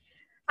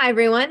Hi,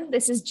 everyone.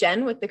 This is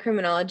Jenn with the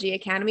Criminology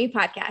Academy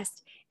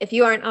podcast. If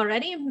you aren't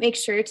already, make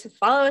sure to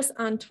follow us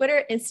on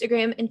Twitter,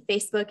 Instagram, and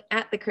Facebook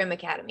at the Crim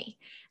Academy.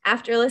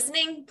 After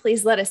listening,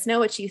 please let us know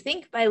what you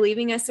think by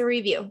leaving us a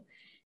review.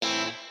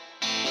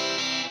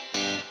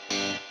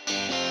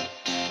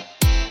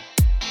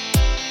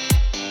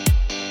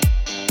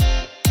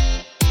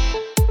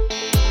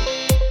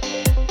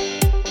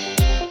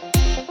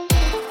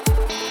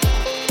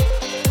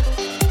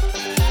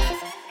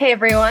 Hey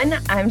everyone,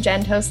 I'm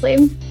Jenn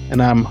Tosley.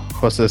 And I'm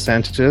Jose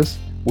Sanchez.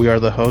 We are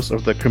the hosts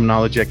of the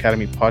Criminology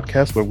Academy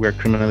podcast, where we're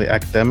criminally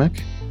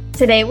academic.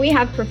 Today we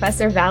have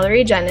Professor Val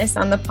Jenness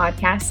on the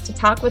podcast to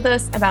talk with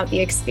us about the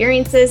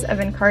experiences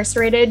of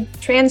incarcerated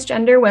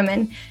transgender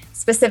women,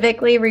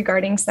 specifically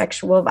regarding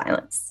sexual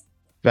violence.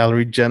 Val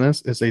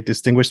Jenness is a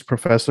distinguished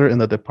professor in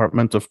the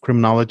Department of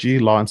Criminology,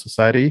 Law and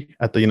Society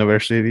at the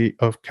University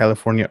of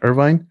California,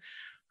 Irvine.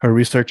 Her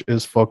research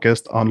is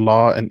focused on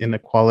law and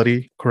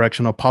inequality,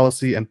 correctional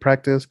policy and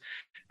practice,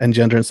 and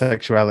gender and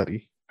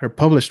sexuality. Her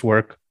published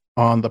work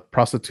on the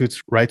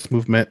prostitutes' rights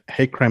movement,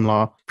 hate crime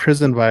law,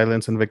 prison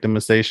violence and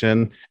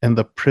victimization, and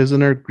the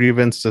prisoner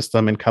grievance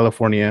system in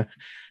California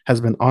has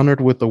been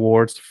honored with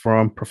awards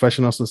from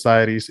professional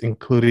societies,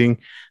 including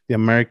the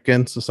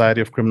American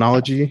Society of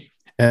Criminology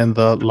and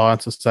the Law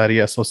and Society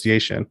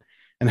Association,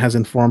 and has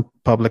informed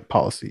public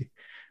policy.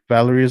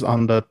 Valerie is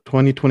on the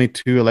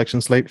 2022 election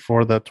slate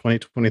for the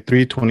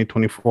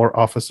 2023-2024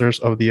 officers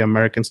of the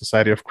American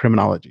Society of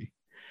Criminology.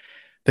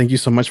 Thank you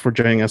so much for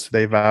joining us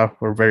today, Val.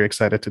 We're very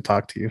excited to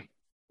talk to you.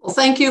 Well,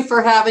 thank you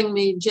for having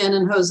me, Jenn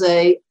and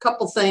Jose. A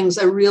couple things.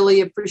 I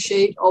really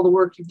appreciate all the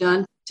work you've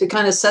done to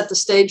kind of set the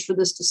stage for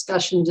this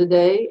discussion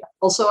today.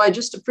 Also, I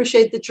just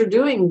appreciate that you're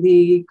doing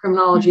the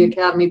Criminology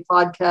Academy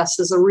podcast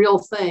as a real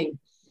thing.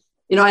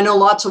 You know, I know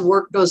lots of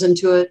work goes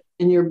into it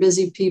and you're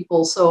busy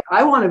people. So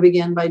I want to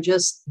begin by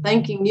just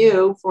thanking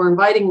you for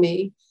inviting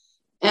me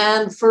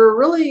and for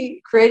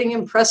really creating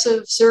an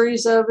impressive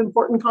series of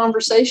important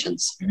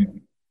conversations.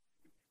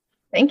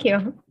 Thank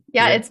you.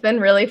 Yeah, it's been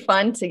really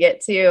fun to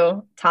get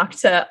to talk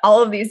to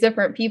all of these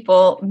different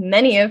people,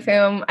 many of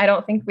whom I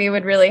don't think we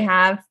would really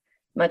have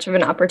much of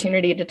an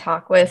opportunity to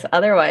talk with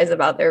otherwise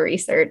about their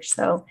research.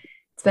 So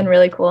it's been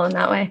really cool in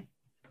that way.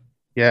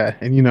 Yeah.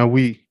 And, you know,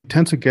 we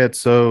tend to get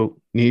so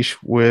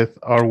niche with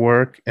our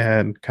work,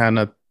 and kind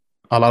of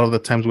a lot of the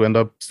times we end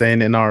up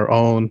staying in our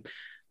own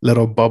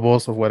little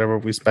bubbles of whatever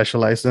we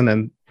specialize in.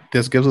 And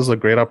this gives us a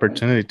great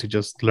opportunity to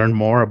just learn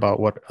more about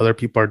what other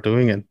people are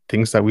doing and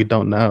things that we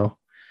don't know.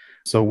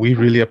 So we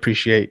really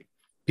appreciate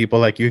people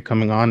like you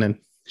coming on and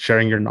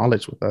sharing your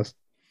knowledge with us.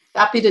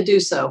 Happy to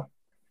do so.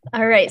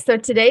 All right. So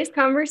today's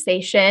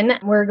conversation,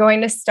 we're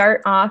going to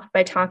start off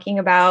by talking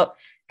about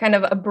kind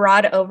of a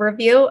broad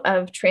overview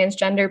of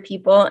transgender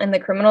people in the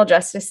criminal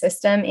justice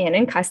system and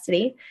in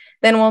custody.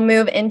 Then we'll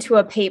move into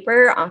a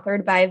paper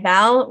authored by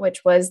Val,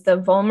 which was the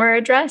Vollmer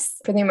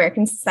Address for the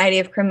American Society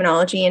of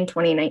Criminology in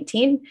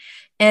 2019.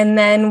 And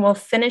then we'll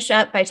finish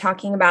up by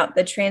talking about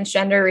the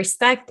Transgender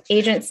Respect,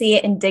 Agency,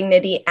 and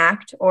Dignity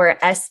Act, or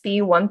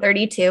SB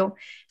 132,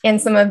 and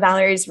some of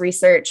Valerie's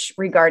research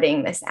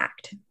regarding this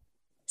act.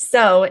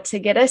 So to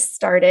get us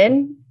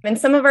started, in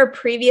some of our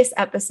previous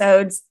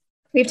episodes,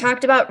 we've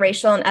talked about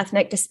racial and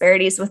ethnic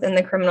disparities within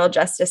the criminal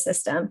justice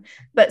system,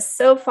 but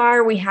so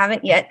far we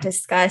haven't yet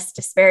discussed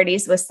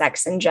disparities with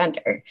sex and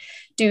gender.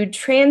 Do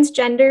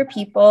transgender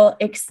people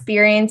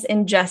experience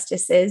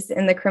injustices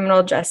in the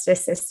criminal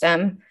justice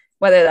system,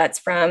 whether that's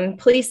from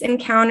police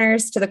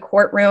encounters to the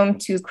courtroom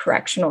to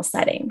correctional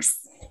settings?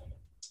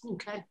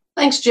 Okay.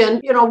 Thanks, Jenn.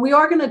 You know, we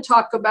are going to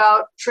talk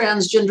about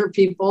transgender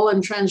people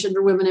and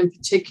transgender women in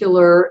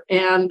particular,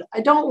 and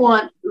I don't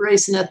want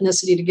race and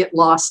ethnicity to get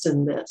lost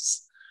in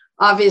this.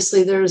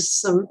 Obviously, there's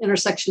some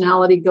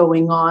intersectionality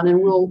going on,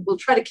 and we'll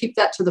try to keep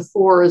that to the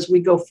fore as we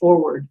go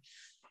forward.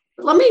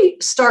 But let me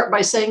start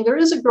by saying there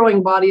is a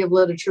growing body of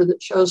literature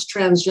that shows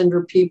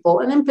transgender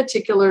people, and in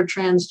particular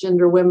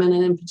transgender women,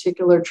 and in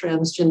particular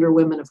transgender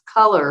women of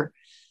color,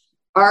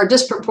 are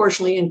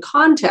disproportionately in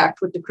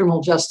contact with the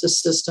criminal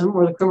justice system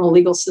or the criminal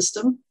legal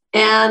system.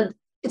 And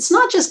it's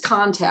not just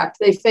contact.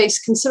 They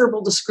face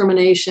considerable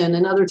discrimination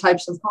and other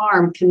types of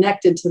harm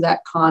connected to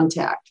that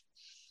contact.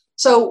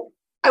 So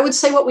I would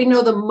say what we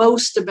know the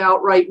most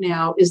about right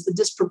now is the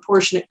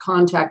disproportionate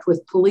contact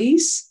with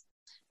police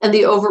and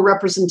the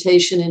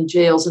overrepresentation in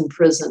jails and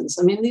prisons.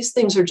 I mean, these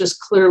things are just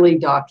clearly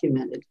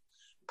documented.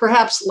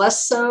 Perhaps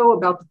less so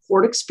about the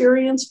court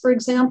experience, for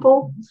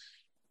example.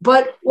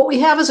 But what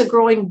we have is a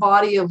growing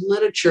body of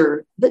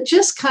literature that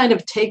just kind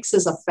of takes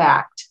as a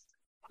fact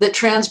that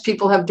trans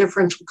people have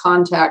differential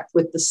contact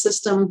with the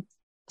system,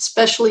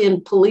 especially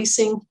in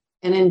policing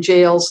and in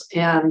jails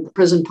and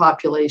prison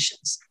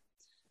populations.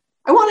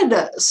 I wanted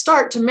to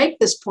start to make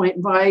this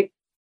point by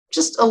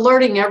just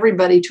alerting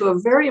everybody to a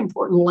very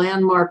important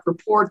landmark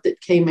report that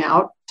came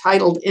out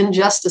titled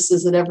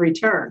Injustices at Every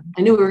Turn.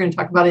 I knew we were going to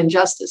talk about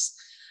injustice.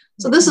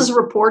 So this is a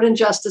report,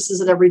 Injustices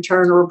at Every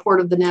Turn, a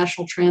report of the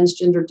National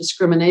Transgender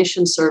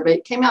Discrimination Survey.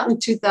 It came out in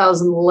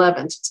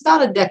 2011, so it's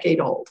about a decade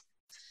old.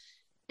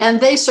 And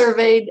they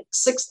surveyed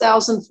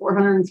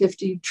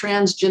 6,450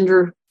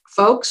 transgender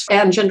folks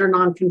and gender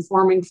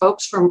nonconforming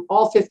folks from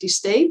all 50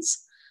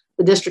 states,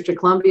 the District of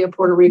Columbia,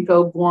 Puerto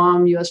Rico,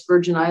 Guam, U.S.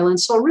 Virgin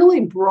Islands. So a really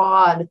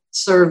broad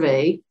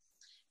survey.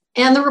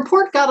 And the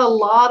report got a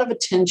lot of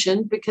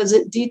attention because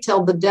it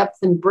detailed the depth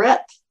and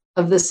breadth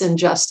of this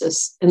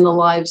injustice in the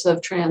lives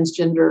of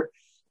transgender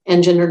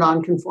and gender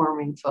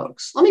nonconforming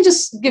folks. Let me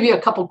just give you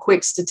a couple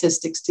quick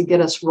statistics to get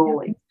us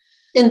rolling.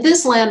 In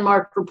this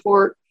landmark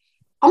report,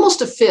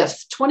 almost a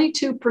fifth,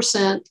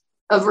 22%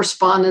 of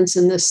respondents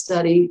in this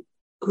study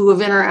who have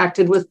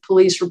interacted with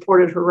police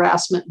reported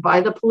harassment by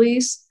the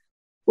police,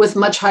 with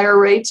much higher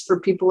rates for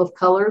people of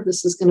color.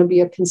 This is going to be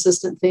a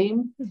consistent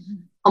theme. Mm-hmm.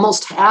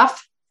 Almost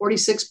half,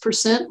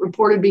 46%,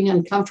 reported being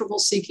uncomfortable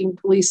seeking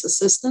police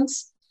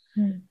assistance.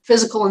 Mm-hmm.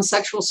 Physical and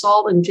sexual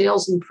assault in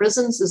jails and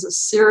prisons is a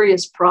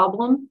serious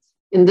problem.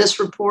 In this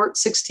report,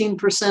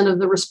 16% of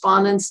the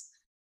respondents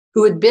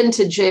who had been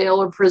to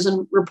jail or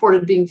prison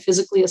reported being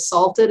physically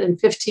assaulted, and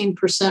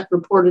 15%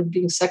 reported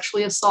being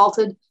sexually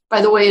assaulted.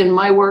 By the way, in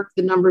my work,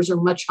 the numbers are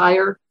much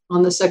higher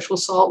on the sexual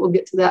assault. We'll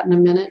get to that in a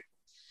minute.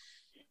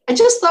 I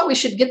just thought we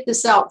should get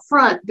this out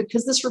front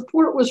because this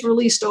report was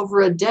released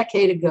over a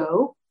decade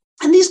ago.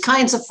 And these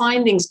kinds of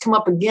findings come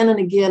up again and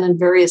again in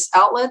various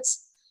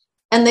outlets.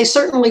 And they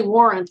certainly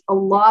warrant a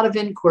lot of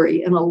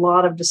inquiry and a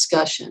lot of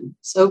discussion.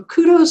 So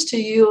kudos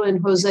to you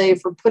and Jose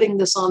for putting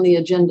this on the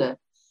agenda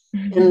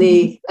in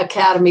the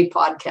Academy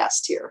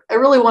podcast here. I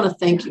really want to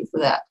thank you for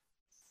that.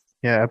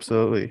 Yeah,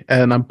 absolutely.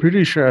 And I'm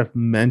pretty sure I've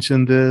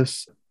mentioned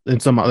this in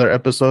some other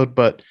episode,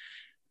 but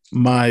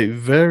my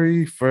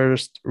very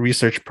first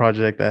research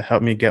project that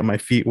helped me get my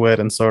feet wet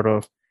and sort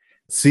of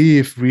see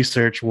if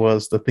research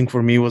was the thing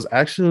for me was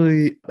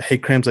actually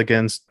hate crimes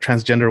against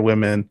transgender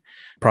women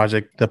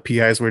project. The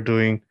PIs were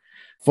doing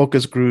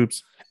focus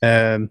groups,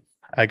 and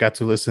I got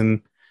to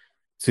listen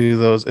to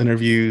those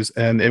interviews,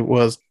 and it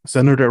was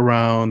centered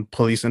around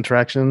police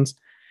interactions.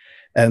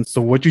 And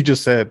so what you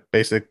just said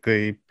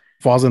basically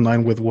falls in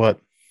line with what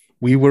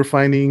we were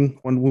finding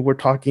when we were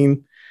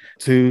talking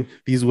to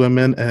these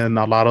women. And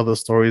a lot of the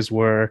stories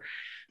where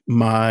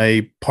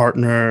my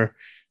partner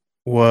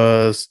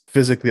was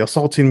physically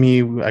assaulting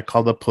me, I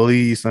called the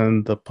police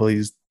and the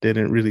police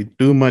didn't really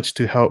do much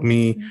to help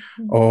me,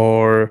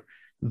 or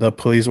the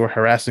police were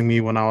harassing me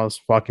when I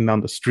was walking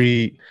down the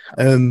street.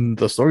 And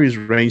the stories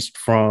ranged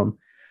from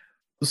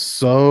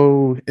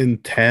so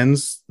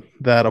intense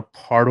that a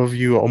part of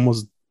you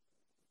almost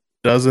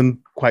doesn't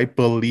quite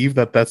believe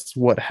that that's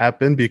what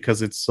happened,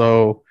 because it's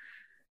so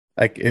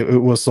like it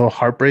was so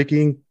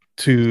heartbreaking,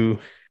 to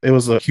it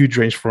was a huge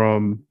range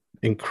from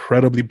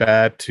incredibly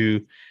bad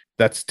to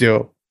that's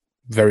still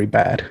very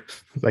bad.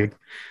 Like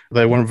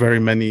there weren't very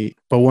many,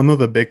 but one of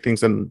the big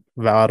things, and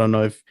Val, I don't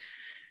know if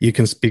you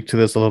can speak to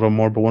this a little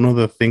more, but one of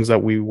the things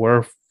that we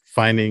were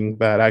finding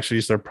that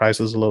actually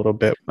surprises a little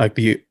bit,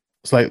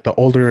 it's like the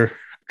older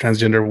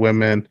transgender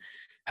women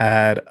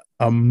had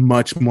a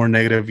much more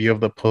negative view of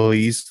the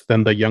police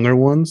than the younger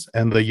ones.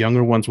 And the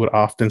younger ones would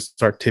often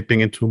start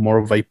tipping into more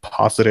of a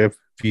positive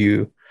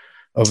view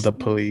of the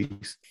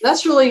police.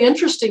 That's really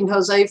interesting,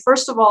 Jose.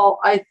 First of all,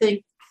 I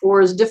think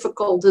for as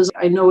difficult as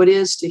I know it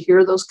is to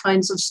hear those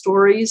kinds of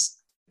stories,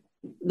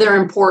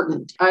 they're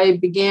important. I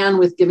began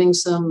with giving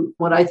some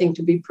what I think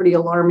to be pretty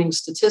alarming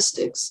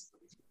statistics.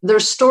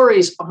 There's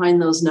stories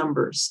behind those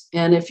numbers.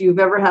 And if you've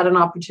ever had an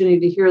opportunity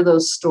to hear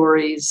those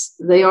stories,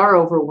 they are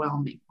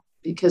overwhelming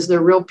because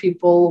they're real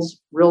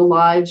people's, real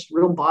lives,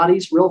 real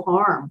bodies, real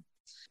harm.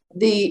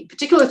 The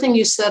particular thing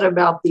you said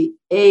about the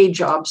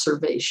age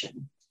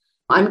observation,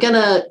 I'm going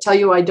to tell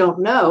you I don't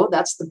know.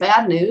 That's the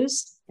bad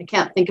news. I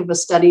can't think of a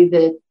study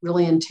that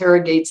really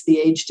interrogates the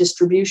age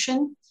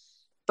distribution.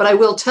 But I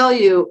will tell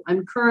you,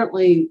 I'm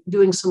currently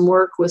doing some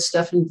work with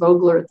Stefan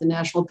Vogler at the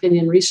National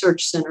Opinion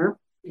Research Center.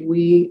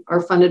 We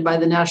are funded by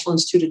the National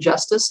Institute of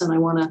Justice, and I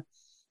want to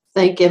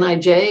thank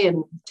NIJ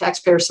and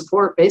taxpayer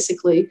support,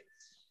 basically,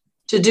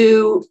 to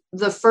do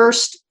the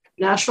first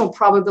national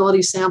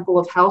probability sample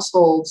of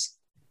households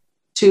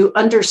to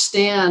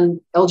understand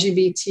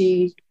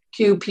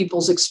LGBTQ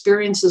people's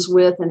experiences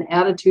with and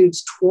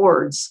attitudes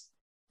towards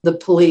the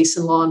police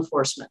and law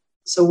enforcement.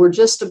 So we're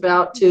just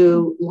about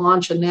to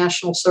launch a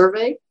national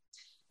survey,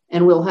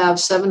 and we'll have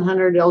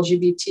 700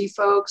 LGBT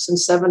folks and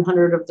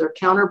 700 of their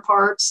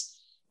counterparts.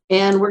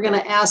 And we're going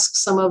to ask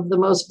some of the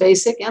most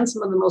basic and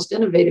some of the most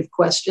innovative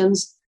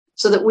questions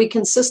so that we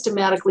can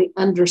systematically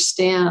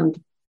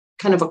understand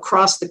kind of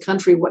across the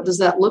country, what does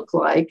that look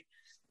like?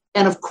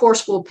 And of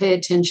course, we'll pay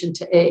attention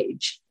to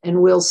age,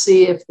 and we'll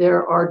see if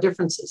there are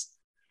differences.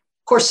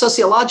 Of course,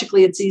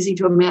 sociologically, it's easy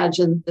to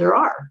imagine there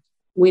are.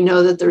 We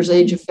know that there's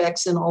age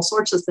effects in all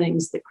sorts of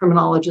things that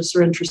criminologists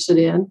are interested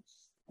in.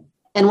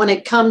 And when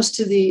it comes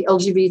to the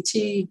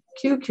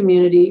LGBTQ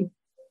community,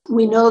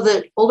 we know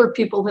that older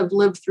people have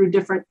lived through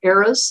different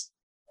eras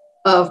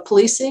of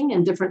policing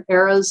and different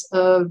eras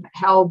of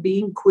how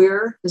being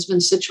queer has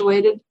been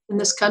situated in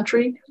this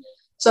country.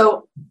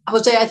 So,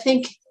 Jose, I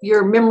think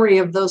your memory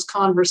of those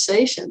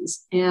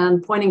conversations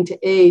and pointing to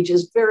age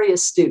is very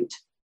astute.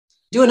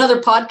 do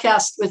another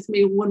podcast with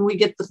me when we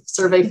get the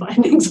survey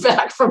findings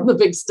back from the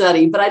big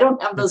study, but I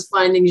don't have those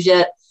findings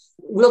yet.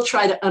 We'll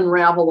try to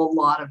unravel a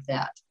lot of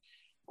that.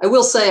 I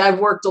will say I've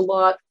worked a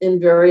lot in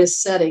various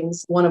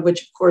settings, one of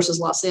which, of course, is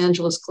Los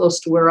Angeles,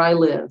 close to where I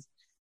live.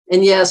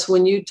 And yes,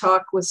 when you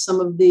talk with some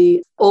of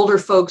the older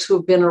folks who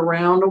have been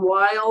around a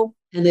while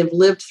and they've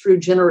lived through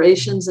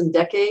generations and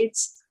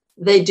decades,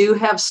 they do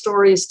have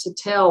stories to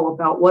tell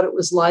about what it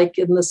was like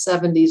in the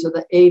 70s or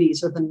the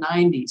 80s or the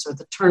 90s or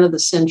the turn of the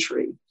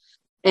century.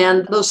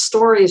 And those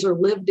stories are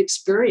lived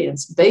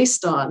experience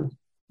based on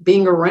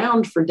being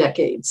around for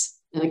decades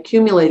and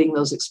accumulating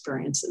those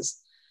experiences.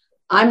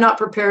 I'm not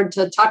prepared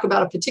to talk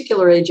about a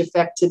particular age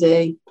effect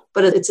today,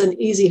 but it's an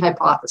easy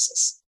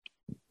hypothesis.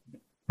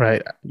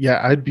 Right.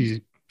 Yeah, I'd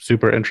be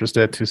super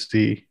interested to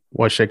see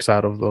what shakes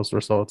out of those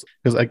results.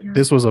 Because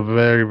this was a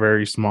very,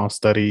 very small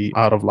study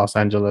out of Los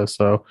Angeles.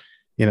 So,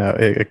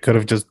 it could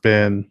have just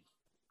been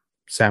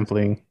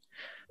sampling.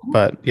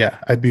 But yeah,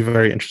 I'd be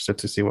very interested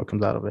to see what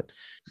comes out of it.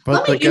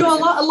 But a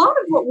lot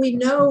of what we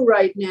know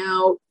right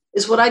now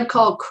is what I'd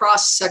call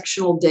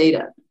cross-sectional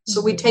data.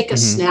 So we take a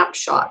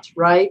snapshot,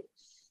 right?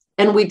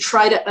 And we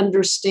try to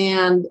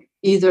understand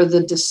either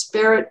the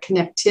disparate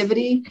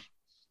connectivity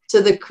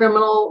to the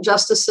criminal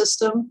justice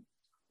system,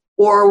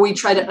 or we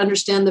try to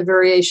understand the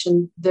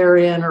variation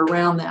therein or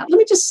around that. Let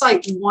me just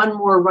cite one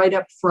more right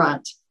up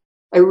front.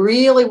 I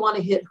really want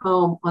to hit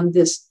home on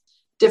this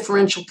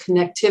differential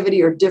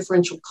connectivity or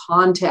differential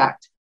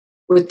contact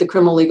with the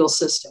criminal legal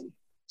system.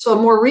 So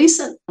a more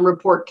recent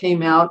report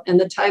came out, and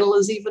the title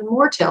is even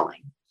more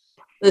telling.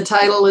 The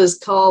title is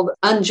called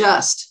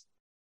Unjust,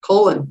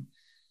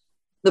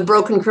 the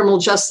broken criminal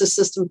justice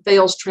system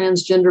fails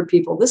transgender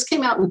people. This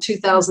came out in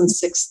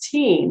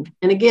 2016.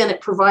 And again, it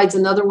provides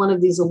another one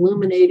of these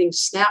illuminating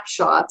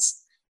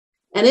snapshots.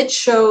 And it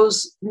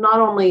shows not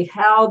only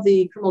how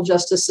the criminal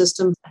justice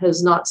system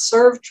has not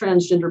served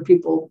transgender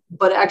people,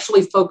 but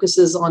actually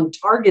focuses on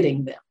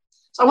targeting them.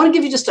 So I want to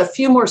give you just a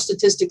few more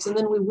statistics, and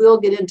then we will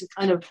get into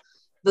kind of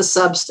the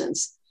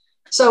substance.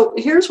 So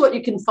here's what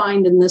you can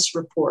find in this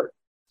report.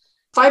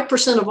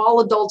 5% of all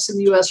adults in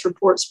the U.S.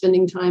 report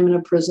spending time in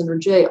a prison or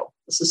jail.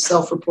 This is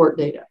self-report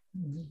data.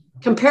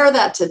 Compare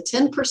that to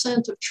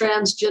 10% of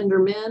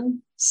transgender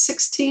men,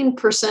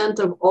 16%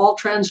 of all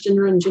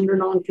transgender and gender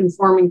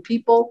nonconforming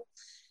people,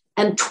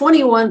 and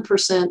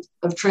 21%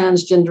 of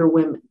transgender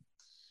women.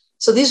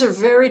 So these are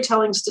very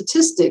telling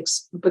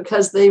statistics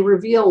because they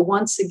reveal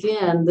once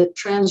again that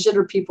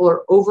transgender people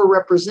are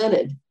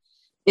overrepresented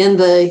in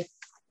the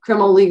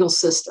criminal legal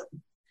system.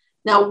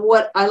 Now,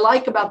 what I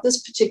like about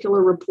this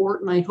particular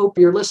report, and I hope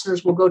your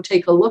listeners will go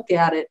take a look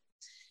at it,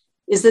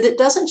 is that it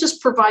doesn't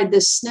just provide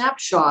this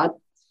snapshot,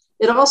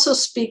 it also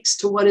speaks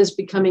to what is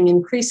becoming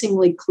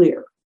increasingly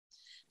clear,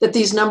 that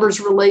these numbers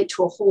relate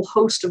to a whole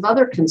host of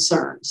other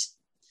concerns,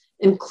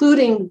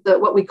 including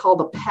what we call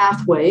the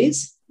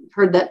pathways, you've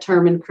heard that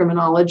term in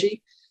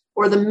criminology,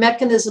 or the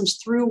mechanisms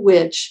through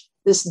which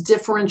this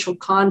differential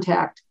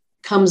contact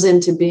comes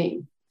into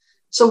being.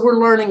 So we're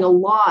learning a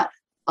lot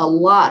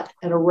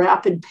at a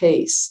rapid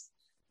pace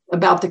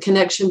about the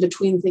connection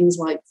between things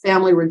like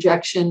family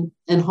rejection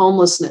and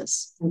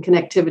homelessness and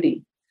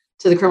connectivity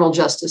to the criminal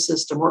justice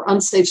system, or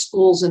unsafe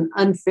schools and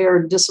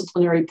unfair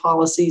disciplinary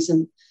policies,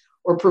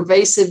 or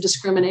pervasive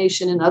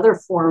discrimination in other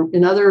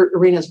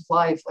arenas of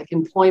life, like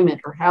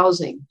employment or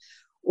housing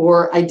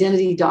or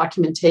identity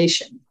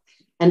documentation.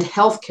 And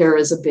healthcare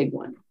is a big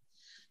one.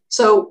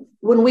 So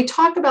when we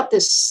talk about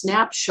this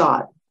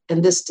snapshot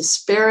and this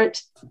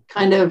disparate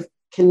kind of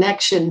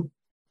connection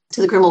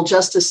to the criminal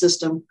justice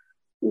system,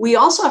 we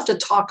also have to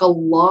talk a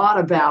lot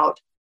about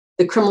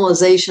the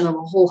criminalization of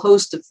a whole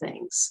host of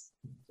things,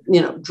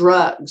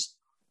 drugs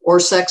or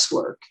sex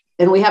work.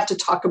 And we have to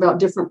talk about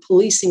different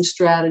policing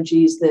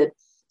strategies that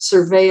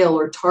surveil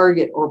or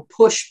target or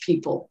push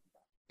people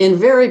in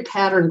very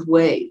patterned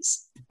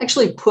ways.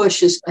 Actually,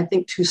 push is, I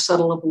think, too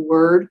subtle of a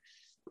word.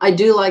 I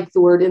do like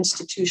the word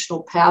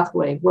institutional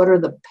pathway. What are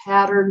the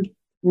patterned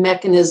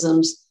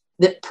mechanisms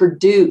that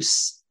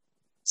produce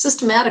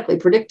systematically,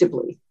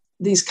 predictably,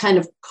 these kind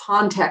of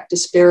contact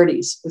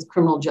disparities with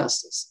criminal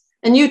justice?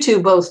 And you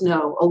two both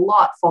know a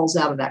lot falls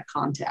out of that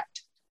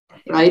contact,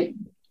 right?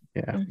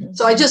 Yeah.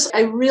 So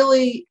I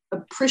really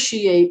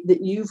appreciate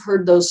that you've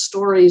heard those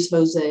stories,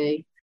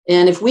 Jose.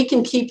 And if we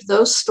can keep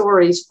those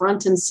stories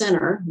front and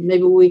center,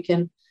 maybe we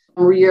can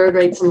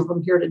reiterate some of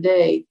them here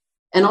today,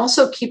 and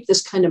also keep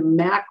this kind of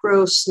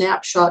macro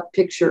snapshot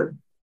picture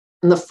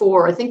in the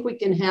fore. I think we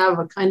can have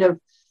a kind of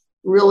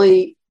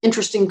really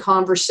interesting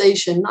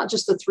conversation, not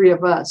just the three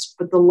of us,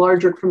 but the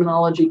larger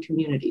criminology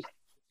community.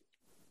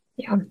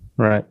 Yeah.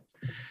 Right.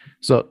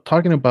 So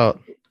talking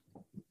about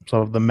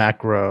sort of the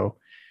macro,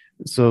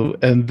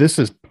 and this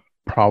is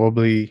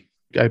probably,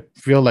 I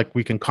feel like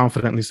we can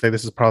confidently say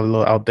this is probably a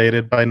little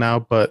outdated by now,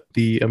 but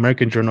the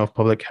American Journal of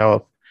Public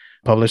Health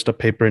published a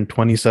paper in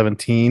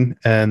 2017,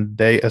 and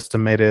they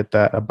estimated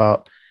that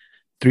about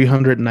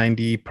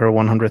 390 per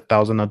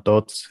 100,000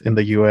 adults in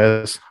the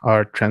US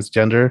are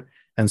transgender.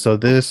 And so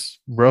this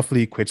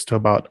roughly equates to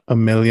about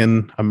 1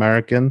 million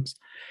Americans.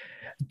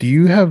 Do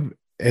you have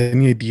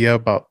any idea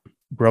about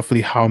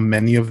roughly how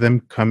many of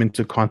them come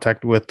into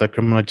contact with the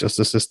criminal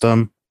justice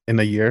system in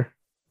a year?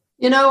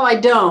 I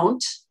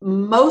don't.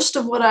 Most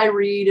of what I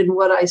read and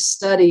what I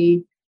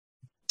study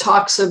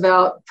talks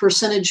about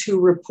percentage who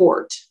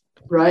report,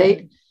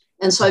 right?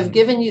 And so I've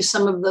given you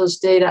some of those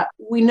data.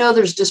 We know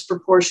there's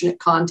disproportionate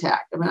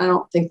contact. I mean, I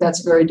don't think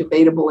that's very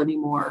debatable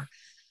anymore.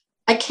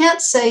 I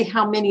can't say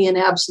how many in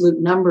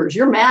absolute numbers.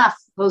 Your math,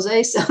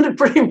 Jose, sounded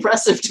pretty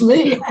impressive to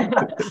me.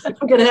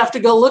 I'm going to have to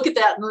go look at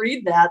that and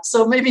read that.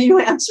 So maybe you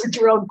answered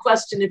your own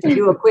question if you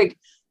do a quick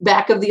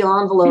back of the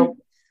envelope.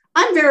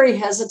 I'm very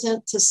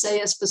hesitant to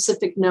say a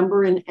specific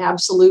number in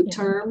absolute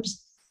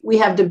terms. We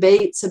have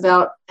debates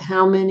about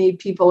how many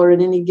people are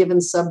in any given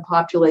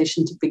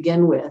subpopulation to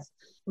begin with,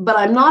 but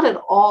I'm not at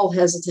all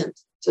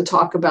hesitant to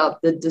talk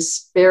about the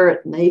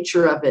disparate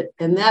nature of it.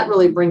 And that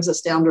really brings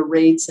us down to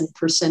rates and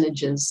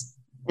percentages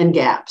and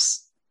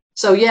gaps.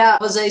 So yeah,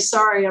 Jose,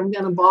 sorry, I'm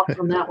going to balk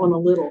on that one a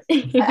little.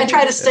 I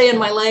try to stay in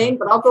my lane,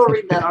 but I'll go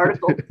read that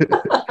article.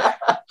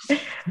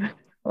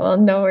 Well,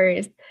 no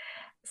worries.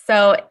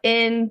 So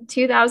in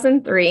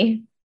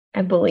 2003,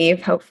 I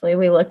believe, hopefully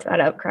we looked that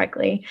up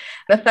correctly,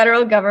 the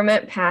federal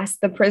government passed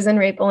the Prison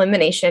Rape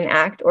Elimination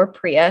Act, or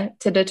PREA,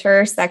 to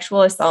deter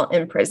sexual assault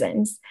in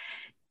prisons.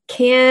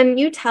 Can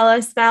you tell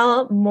us,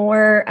 Val,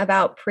 more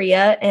about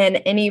PREA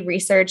and any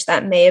research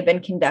that may have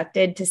been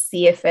conducted to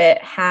see if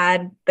it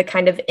had the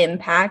kind of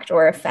impact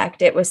or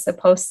effect it was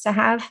supposed to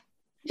have?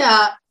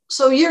 Yeah.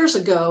 So years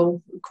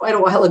ago, quite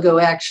a while ago,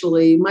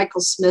 actually,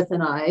 Michael Smith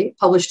and I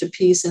published a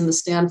piece in the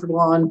Stanford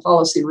Law and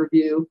Policy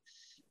Review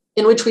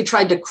in which we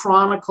tried to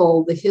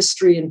chronicle the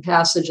history and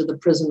passage of the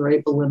Prison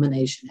Rape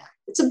Elimination Act.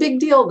 It's a big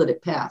deal that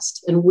it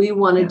passed, and we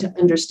wanted to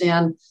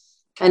understand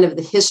kind of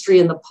the history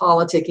and the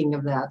politicking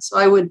of that. So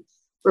I would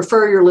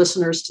refer your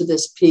listeners to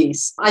this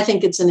piece. I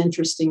think it's an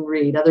interesting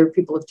read. Other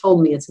people have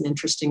told me it's an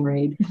interesting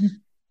read. Mm-hmm.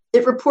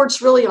 It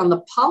reports really on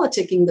the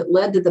politicking that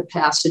led to the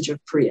passage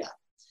of PREA.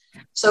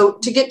 So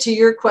to get to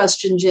your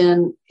question,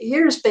 Jen,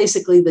 here's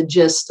basically the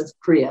gist of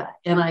PREA.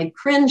 And I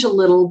cringe a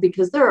little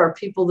because there are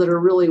people that are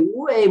really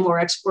way more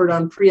expert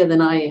on PREA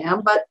than I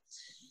am. But,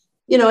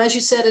 as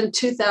you said, in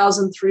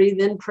 2003,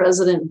 then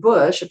President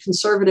Bush, a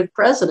conservative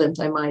president,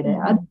 I might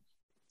add,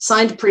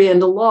 signed PREA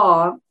into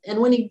law. And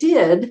when he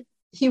did,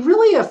 he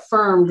really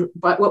affirmed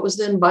what was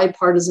then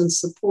bipartisan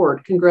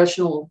support,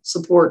 congressional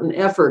support and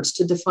efforts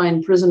to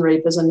define prison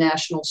rape as a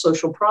national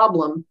social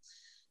problem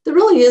that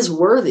really is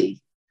worthy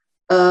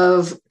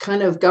of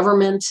kind of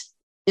government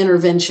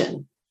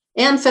intervention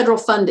and federal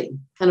funding,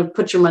 kind of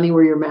put your money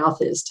where your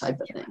mouth is type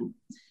of thing.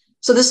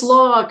 So this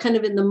law, kind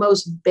of in the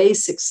most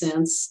basic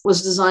sense,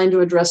 was designed to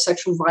address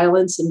sexual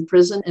violence in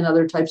prison and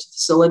other types of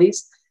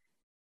facilities.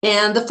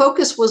 And the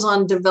focus was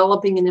on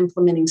developing and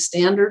implementing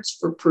standards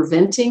for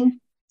preventing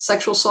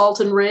sexual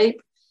assault and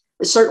rape.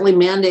 It certainly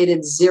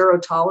mandated zero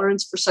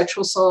tolerance for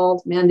sexual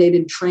assault,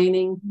 mandated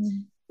training.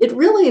 It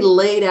really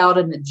laid out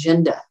an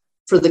agenda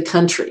for the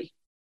country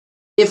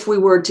if we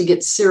were to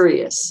get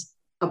serious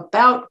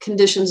about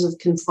conditions of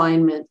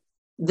confinement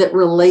that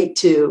relate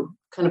to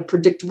kind of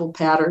predictable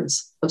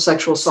patterns of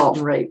sexual assault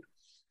and rape.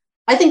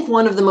 I think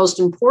one of the most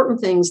important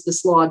things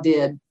this law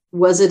did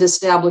was it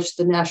established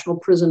the National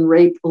Prison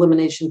Rape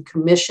Elimination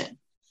Commission.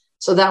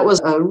 So that was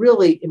a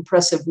really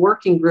impressive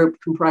working group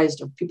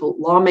comprised of people,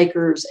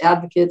 lawmakers,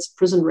 advocates,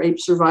 prison rape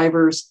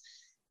survivors,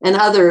 and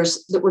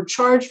others that were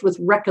charged with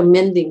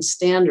recommending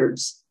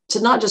standards to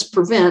not just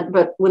prevent,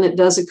 but when it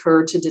does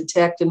occur, to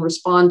detect and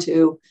respond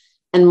to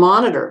and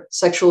monitor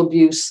sexual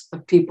abuse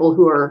of people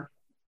who are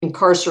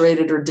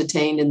incarcerated or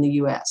detained in the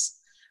U.S.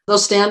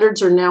 Those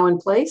standards are now in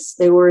place.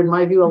 They were, in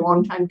my view, a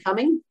long time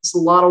coming. It's a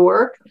lot of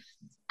work.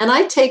 And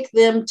I take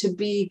them to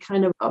be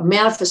kind of a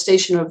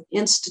manifestation of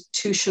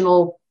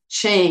institutional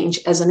change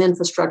as an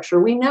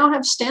infrastructure. We now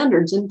have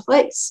standards in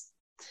place.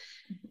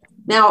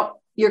 Now,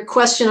 your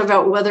question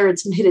about whether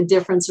it's made a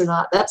difference or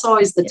not, that's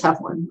always the tough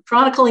one.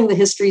 Chronicling the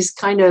history is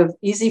kind of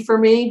easy for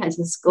me. I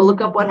just go look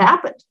up what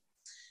happened.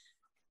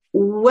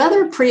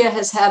 Whether PREA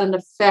has had an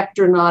effect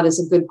or not is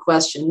a good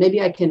question.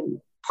 Maybe I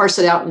can parse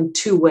it out in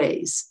two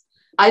ways.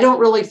 I don't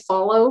really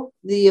follow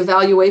the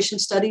evaluation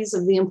studies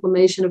of the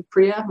implementation of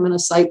PREA. I'm going to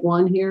cite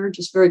one here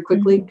just very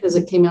quickly because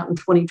it came out in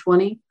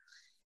 2020.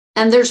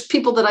 And there's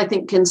people that I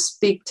think can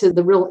speak to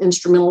the real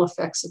instrumental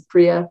effects of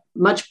PREA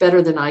much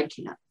better than I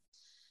can.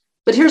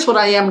 But here's what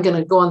I am going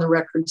to go on the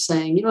record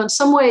saying. In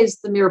some ways,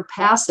 the mere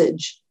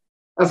passage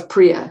of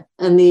PREA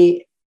and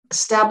the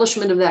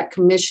establishment of that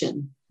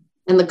commission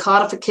and the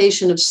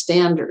codification of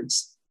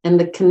standards and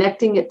the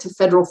connecting it to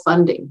federal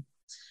funding,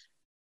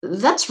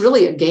 that's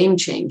really a game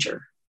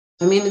changer.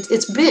 I mean,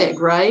 it's big,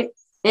 right?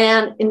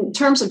 And in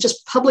terms of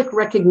just public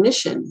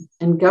recognition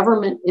and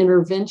government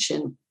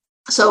intervention.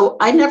 So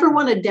I never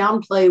want to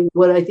downplay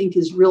what I think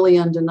is really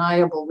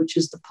undeniable, which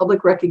is the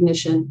public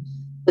recognition,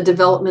 the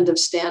development of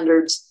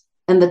standards,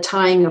 and the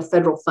tying of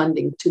federal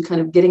funding to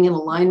kind of getting in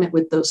alignment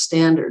with those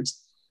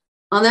standards.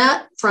 On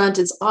that front,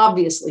 it's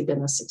obviously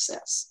been a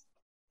success.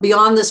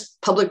 beyond this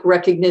public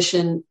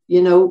recognition,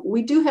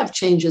 we do have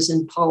changes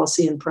in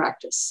policy and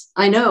practice.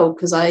 I know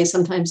because I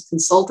sometimes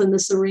consult in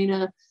this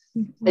arena.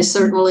 Mm-hmm. I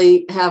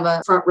certainly have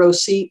a front row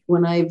seat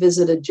when I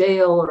visit a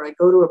jail or I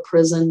go to a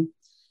prison.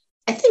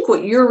 I think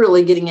what you're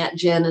really getting at,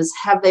 Jen, is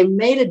have they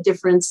made a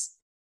difference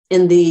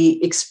in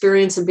the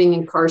experience of being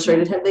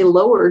incarcerated? Have they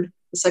lowered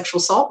the sexual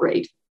assault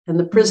rate and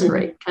the prison mm-hmm.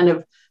 rate? Kind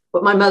of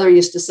what my mother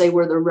used to say,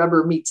 where the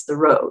rubber meets the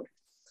road.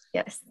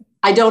 Yes.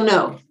 I don't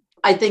know.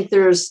 I think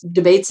there's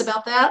debates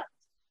about that.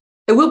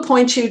 I will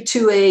point you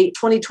to a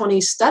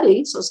 2020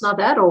 study, so it's not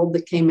that old,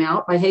 that came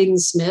out by Hayden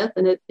Smith.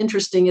 And it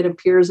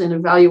appears in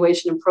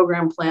evaluation and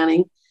program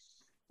planning.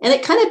 And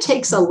it kind of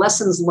takes a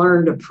lessons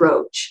learned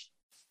approach.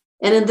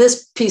 And in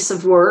this piece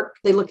of work,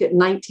 they look at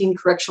 19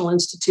 correctional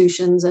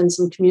institutions and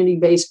some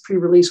community-based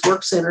pre-release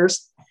work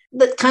centers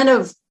that kind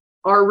of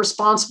are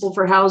responsible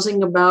for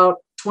housing about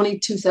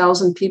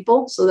 22,000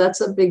 people. So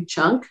that's a big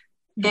chunk.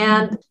 Mm-hmm.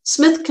 And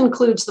Smith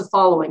concludes the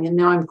following, and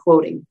now I'm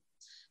quoting: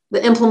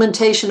 the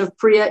implementation of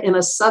PREA in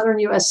a southern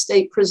U.S.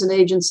 state prison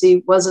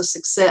agency was a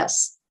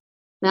success.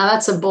 Now,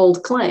 that's a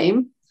bold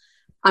claim.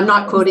 I'm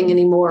not quoting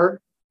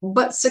anymore,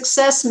 but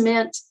success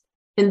meant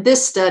in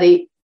this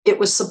study, it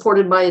was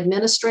supported by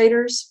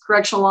administrators,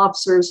 correctional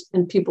officers,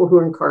 and people who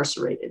are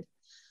incarcerated.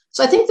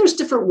 So I think there's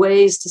different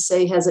ways to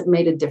say, has it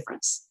made a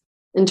difference?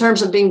 In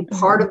terms of being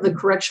part of the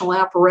correctional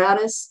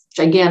apparatus,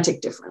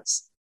 gigantic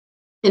difference.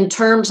 In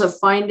terms of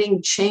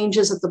finding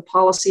changes at the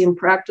policy and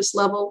practice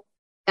level,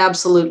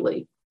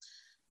 absolutely.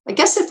 I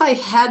guess if I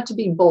had to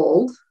be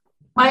bold,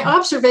 my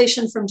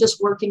observation from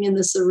just working in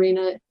this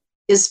arena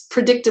is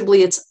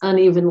predictably it's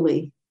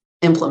unevenly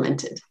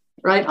implemented,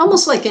 right?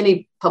 Almost like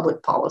any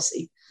public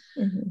policy.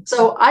 Mm-hmm.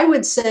 So I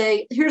would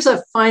say, here's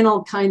a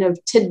final kind of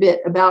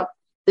tidbit about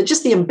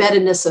just the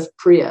embeddedness of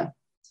PREA.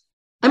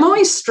 I'm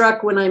always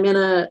struck when I'm in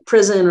a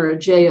prison or a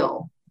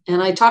jail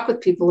and I talk with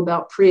people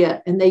about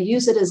PREA and they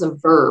use it as a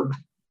verb.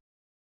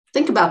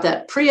 Think about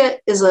that. PREA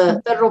is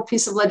a federal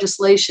piece of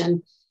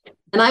legislation.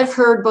 And I've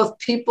heard both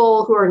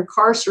people who are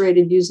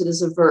incarcerated use it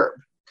as a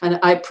verb, kind of,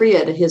 I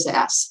PREA'd his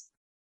ass.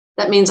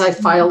 That means I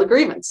filed a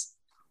grievance.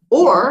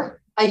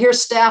 Or I hear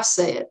staff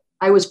say it,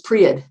 I was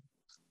PREA'd.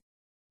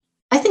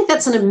 I think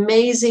that's an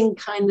amazing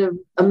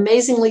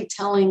amazingly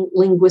telling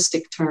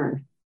linguistic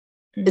turn.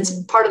 Mm-hmm.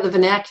 It's part of the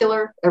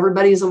vernacular.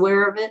 Everybody's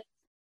aware of it.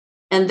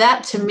 And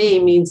that to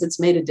me means it's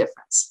made a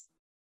difference.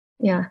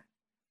 Yeah.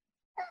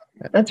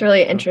 That's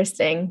really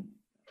interesting.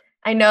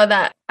 I know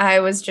that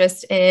I was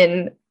just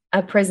in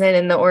a prison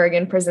in the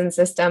Oregon prison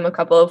system a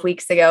couple of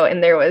weeks ago,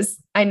 and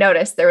I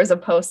noticed there was a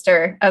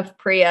poster of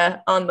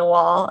PREA on the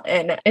wall,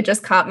 and it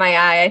just caught my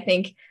eye. I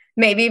think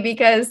maybe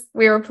because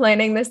we were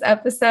planning this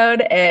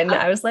episode, and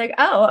I was like,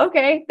 oh,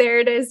 okay, there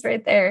it is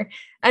right there.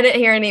 I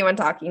didn't hear anyone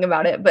talking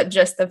about it, but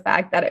just the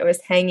fact that it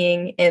was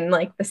hanging in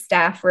like the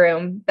staff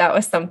room, that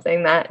was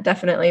something that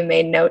definitely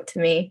made note to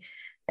me.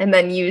 And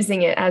then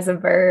using it as a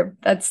verb,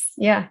 it's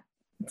interesting.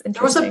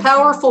 There was a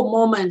powerful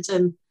moment,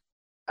 and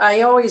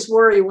I always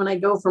worry when I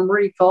go from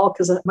recall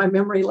because my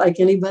memory, like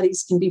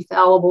anybody's, can be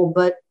fallible.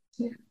 But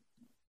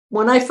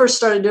when I first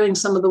started doing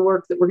some of the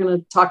work that we're going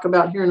to talk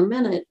about here in a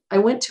minute, I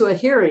went to a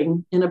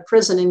hearing in a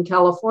prison in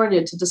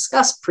California to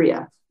discuss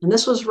PREA. And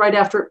this was right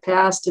after it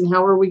passed and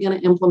how are we going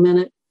to implement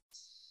it.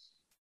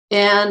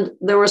 And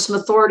there were some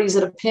authorities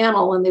at a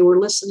panel and they were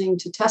listening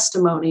to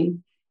testimony.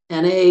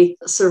 And a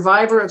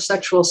survivor of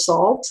sexual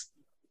assault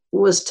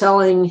was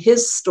telling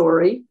his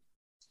story.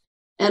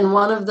 And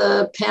one of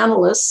the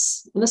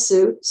panelists in a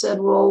suit said,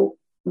 well,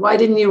 why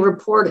didn't you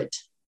report it?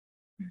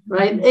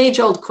 Right?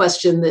 Age-old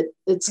question that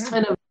it's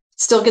kind of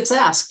still gets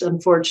asked,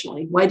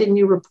 unfortunately. Why didn't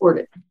you report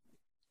it?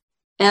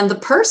 And the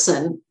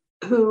person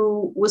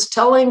who was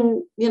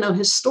telling,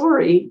 his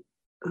story,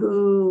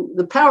 who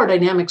the power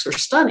dynamics are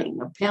stunning,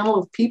 a panel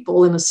of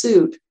people in a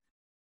suit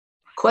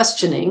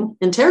questioning,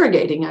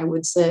 interrogating, I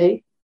would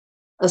say,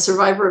 a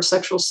survivor of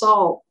sexual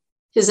assault.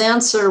 His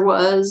answer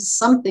was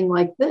something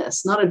like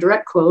this, not a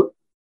direct quote.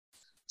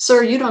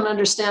 Sir, you don't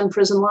understand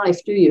prison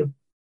life, do you?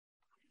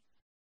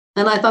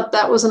 And I thought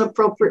that was an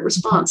appropriate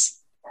response,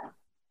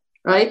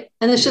 right?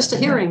 And it's just a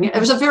hearing. It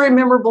was a very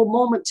memorable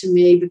moment to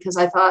me because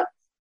I thought,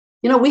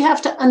 we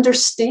have to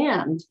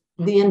understand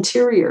the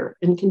interior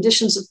and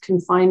conditions of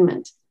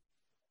confinement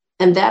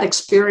and that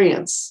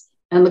experience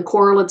and the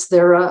correlates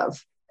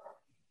thereof.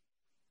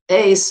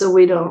 So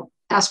we don't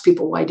ask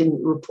people, why didn't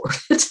you report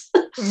it?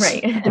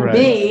 Right. And right.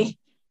 B,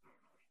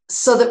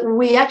 so that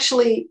we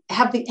actually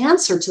have the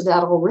answer to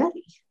that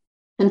already.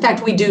 In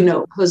fact, we do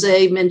know.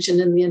 Jose mentioned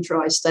in the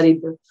intro, I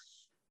studied the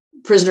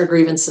prisoner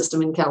grievance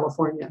system in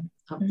California,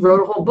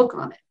 wrote a whole book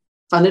on it,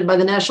 funded by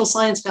the National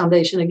Science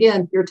Foundation.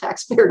 Again, your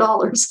taxpayer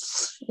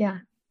dollars. Yeah.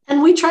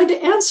 And we tried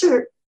to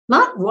answer,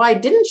 not why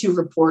didn't you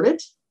report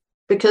it?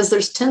 Because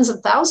there's tens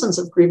of thousands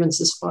of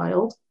grievances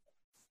filed.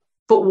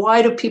 But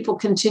why do people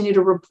continue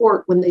to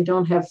report when they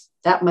don't have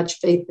that much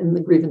faith in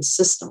the grievance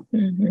system?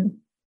 Mm-hmm.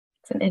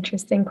 It's an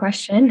interesting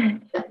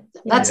question.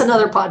 That's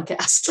another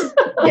podcast.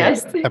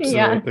 Yes.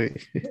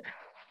 Absolutely. Yeah.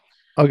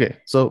 Okay.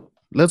 So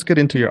let's get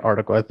into your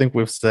article. I think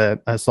we've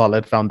set a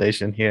solid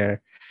foundation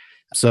here.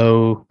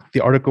 So the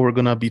article we're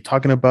going to be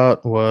talking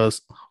about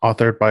was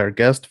authored by our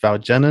guest, Val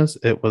Jenness.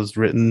 It was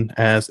written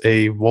as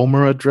a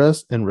Vollmer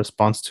address in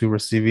response to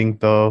receiving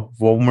the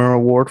Vollmer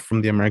Award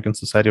from the American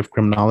Society of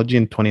Criminology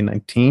in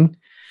 2019.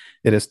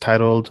 It is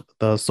titled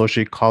The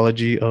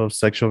Socioecology of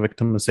Sexual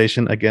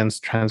Victimization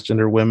Against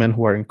Transgender Women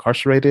Who Are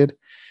Incarcerated,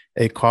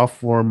 a call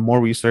for more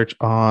research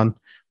on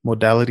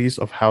modalities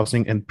of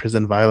housing and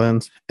prison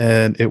violence.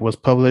 And it was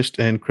published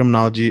in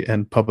Criminology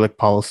and Public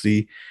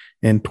Policy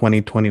in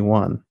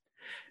 2021.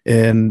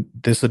 In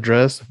this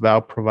address, Val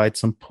provides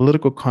some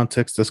political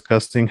context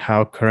discussing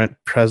how current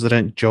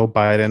President Joe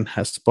Biden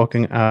has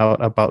spoken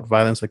out about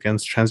violence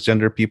against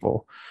transgender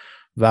people.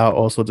 Val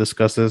also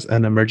discusses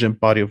an emergent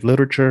body of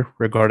literature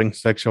regarding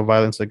sexual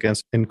violence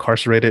against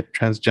incarcerated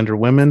transgender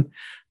women,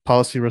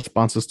 policy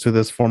responses to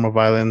this form of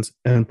violence,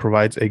 and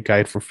provides a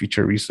guide for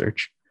future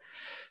research.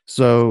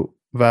 So,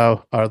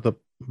 Val, the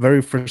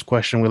very first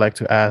question we like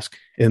to ask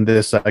in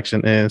this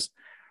section is,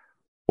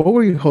 what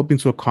were you hoping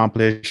to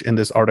accomplish in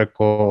this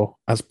article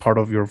as part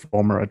of your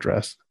Vollmer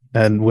address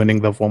and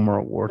winning the Vollmer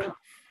Award?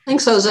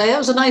 Thanks, Jose. That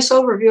was a nice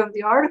overview of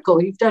the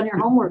article. You've done your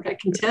homework, I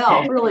can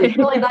tell. Really,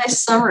 really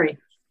nice summary.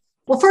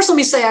 Well, first, let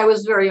me say I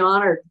was very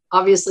honored,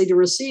 obviously, to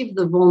receive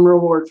the Vollmer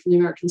Award from the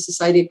American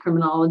Society of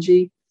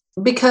Criminology,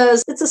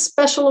 because it's a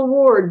special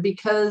award,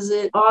 because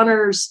it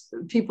honors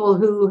people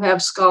who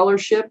have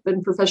scholarship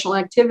and professional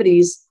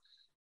activities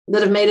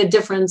that have made a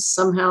difference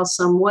somehow,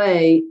 some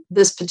way.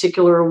 This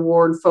particular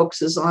award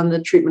focuses on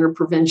the treatment or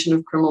prevention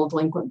of criminal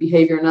delinquent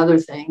behavior and other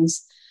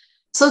things.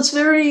 So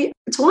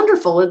it's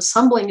wonderful. It's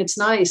humbling. It's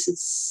nice.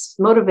 It's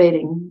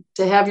motivating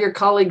to have your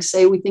colleagues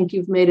say, we think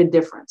you've made a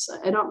difference.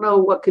 I don't know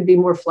what could be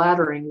more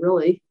flattering,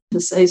 really, to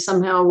say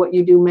somehow what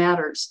you do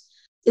matters.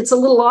 It's a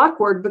little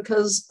awkward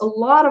because a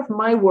lot of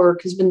my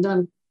work has been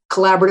done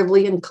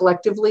collaboratively and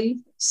collectively.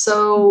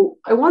 So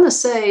I want to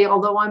say,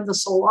 although I'm the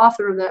sole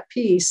author of that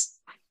piece,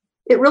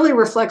 it really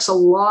reflects a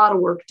lot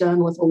of work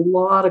done with a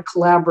lot of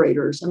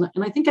collaborators. And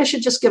I think I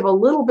should just give a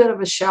little bit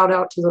of a shout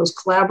out to those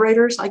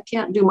collaborators. I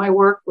can't do my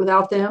work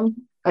without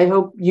them. I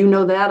hope you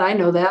know that. I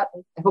know that.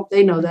 I hope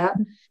they know that.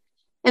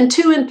 And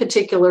two in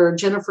particular,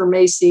 Jennifer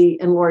Macy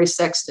and Lori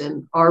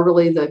Sexton, are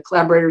really the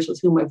collaborators with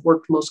whom I've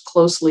worked most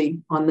closely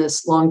on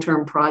this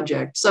long-term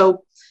project.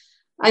 So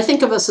I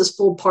think of us as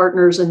full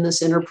partners in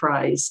this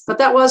enterprise. But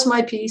that was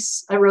my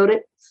piece. I wrote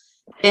it.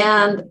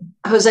 And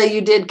Jose,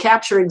 you did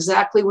capture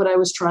exactly what I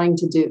was trying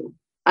to do.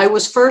 I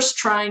was first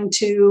trying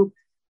to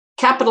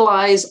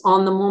capitalize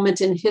on the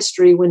moment in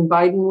history when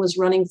Biden was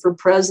running for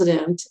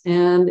president.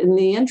 And in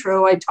the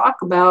intro, I talk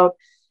about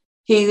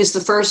he was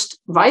the first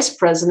vice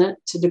president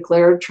to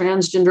declare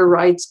transgender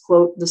rights,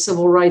 quote, the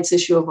civil rights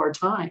issue of our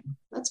time.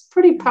 That's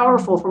pretty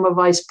powerful from a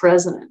vice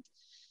president.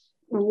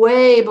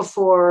 Way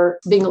before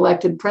being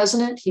elected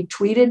president, he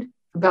tweeted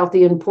about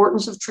the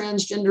importance of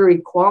transgender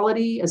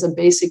equality as a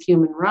basic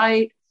human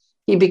right.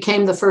 He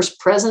became the first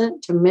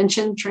president to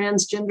mention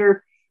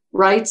transgender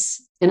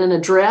rights in an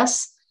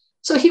address.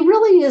 So he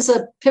really is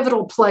a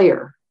pivotal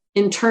player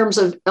in terms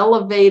of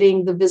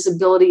elevating the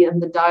visibility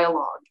and the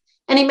dialogue.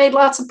 And he made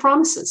lots of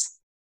promises.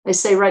 I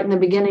say right in the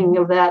beginning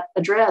of that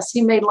address,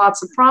 he made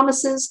lots of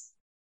promises,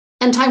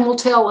 and time will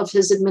tell if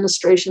his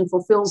administration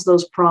fulfills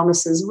those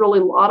promises, really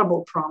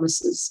laudable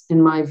promises,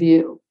 in my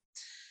view.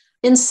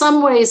 In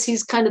some ways,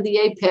 he's kind of the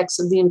apex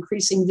of the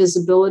increasing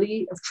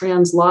visibility of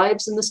trans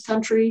lives in this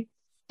country,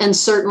 and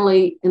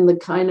certainly in the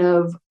kind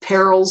of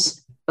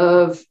perils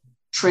of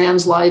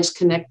trans lives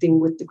connecting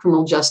with the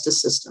criminal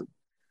justice system.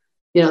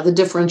 You know, the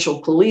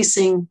differential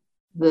policing,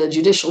 the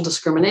judicial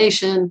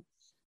discrimination,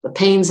 the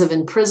pains of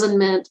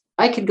imprisonment.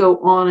 I could go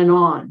on and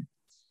on.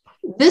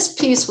 This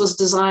piece was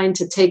designed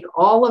to take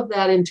all of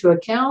that into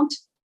account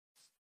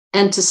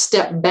and to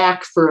step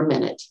back for a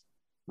minute.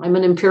 I'm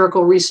an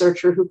empirical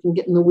researcher who can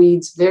get in the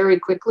weeds very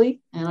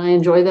quickly, and I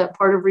enjoy that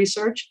part of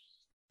research.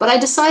 But I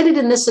decided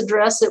in this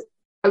address that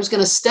I was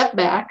going to step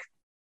back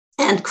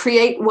and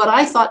create what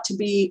I thought to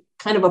be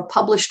kind of a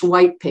published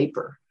white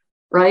paper,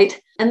 right?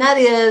 And that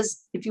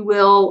is, if you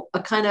will,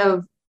 a kind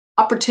of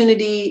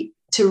opportunity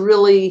to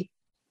really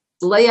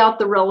lay out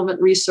the relevant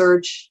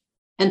research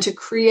and to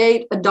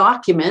create a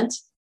document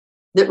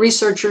that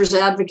researchers,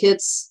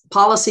 advocates,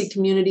 policy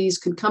communities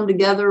could come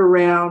together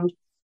around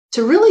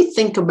to really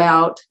think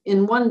about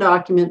in one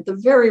document the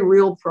very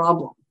real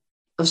problem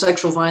of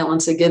sexual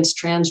violence against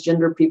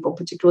transgender people,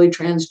 particularly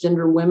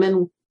transgender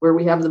women, where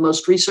we have the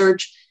most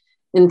research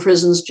in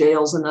prisons,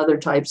 jails, and other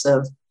types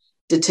of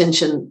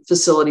detention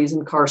facilities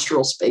and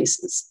carceral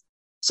spaces.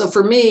 So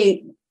for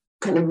me,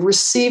 kind of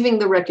receiving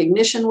the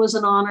recognition was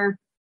an honor,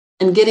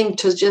 and getting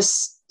to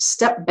just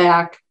step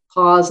back,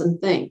 pause, and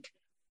think.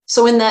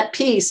 So in that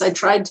piece, I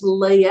tried to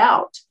lay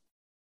out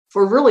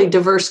for really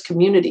diverse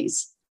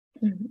communities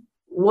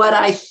what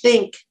I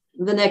think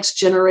the next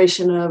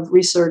generation of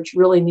research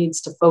really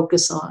needs to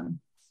focus on.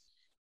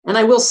 And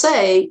I will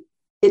say,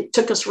 it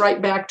took us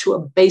right back to a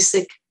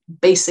basic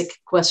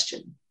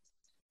question,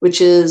 which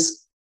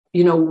is,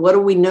 you know, what do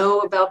we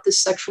know about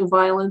this sexual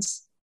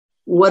violence?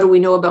 What do we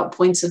know about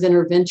points of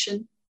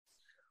intervention?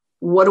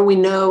 What do we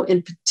know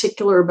in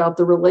particular about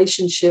the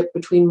relationship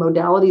between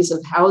modalities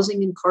of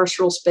housing in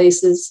carceral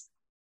spaces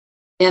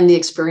and the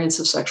experience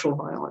of sexual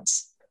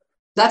violence?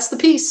 That's the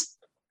piece.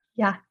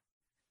 Yeah.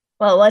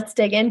 Well, let's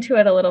dig into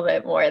it a little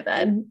bit more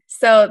then.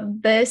 So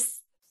this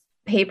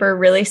paper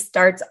really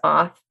starts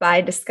off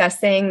by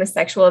discussing the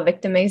sexual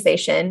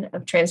victimization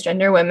of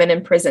transgender women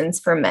in prisons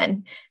for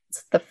men.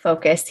 It's the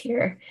focus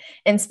here.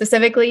 And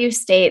specifically, you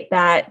state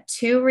that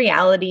two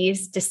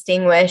realities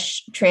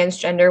distinguish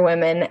transgender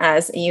women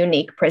as a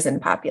unique prison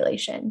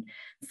population.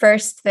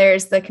 First,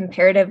 there's the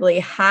comparatively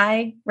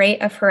high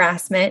rate of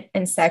harassment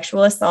and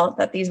sexual assault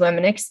that these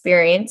women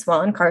experience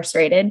while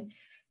incarcerated.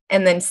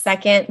 And then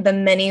second, the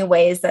many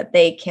ways that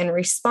they can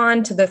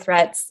respond to the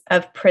threats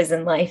of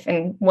prison life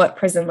and what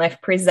prison life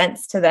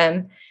presents to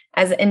them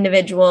as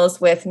individuals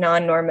with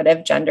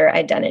non-normative gender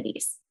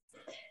identities.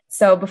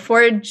 So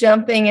before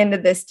jumping into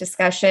this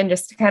discussion,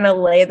 just to kind of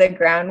lay the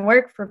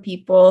groundwork for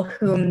people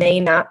who may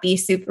not be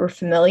super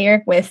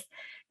familiar with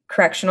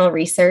correctional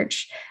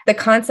research, the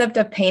concept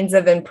of pains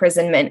of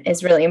imprisonment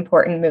is really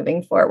important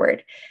moving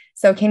forward.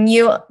 So can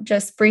you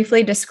just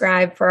briefly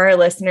describe for our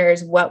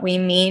listeners what we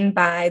mean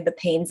by the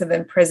pains of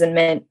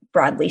imprisonment,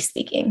 broadly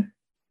speaking?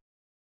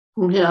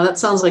 Yeah, that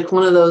sounds like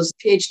one of those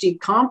PhD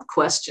comp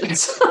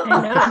questions.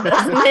 I know,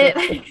 doesn't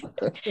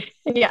it?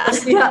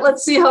 Yeah.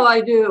 Let's see how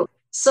I do.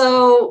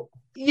 So,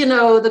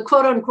 the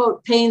quote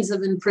unquote pains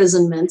of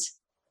imprisonment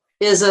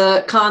is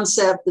a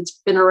concept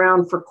that's been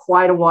around for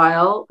quite a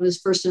while. It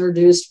was first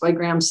introduced by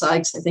Graham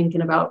Sykes, I think,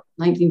 in about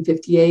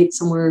 1958,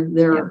 somewhere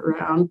there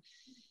around.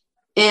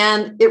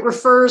 And it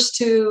refers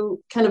to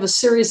kind of a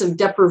series of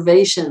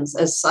deprivations,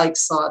 as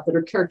Sykes saw it, that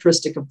are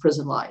characteristic of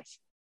prison life.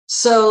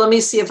 So let me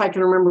see if I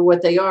can remember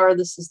what they are.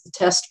 This is the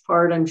test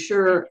part, I'm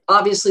sure.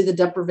 Obviously, the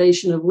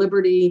deprivation of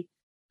liberty,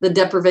 the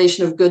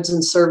deprivation of goods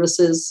and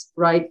services,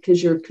 right?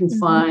 Because you're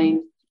confined.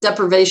 Mm-hmm.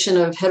 Deprivation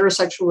of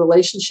heterosexual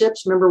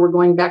relationships. Remember, we're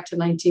going back to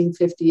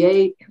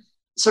 1958.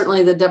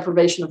 Certainly the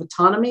deprivation of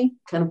autonomy,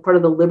 kind of part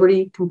of the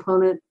liberty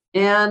component.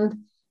 And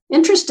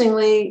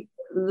interestingly,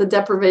 the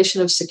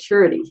deprivation of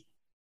security,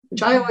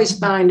 which I always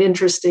find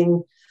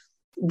interesting,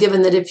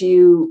 given that if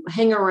you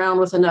hang around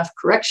with enough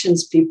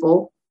corrections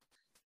people,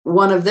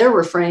 one of their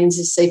refrains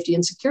is safety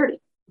and security.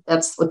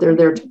 That's what they're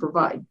there to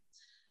provide.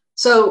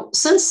 So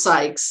since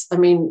Sykes,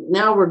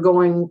 now we're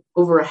going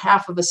over a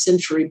half of a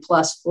century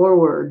plus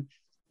forward,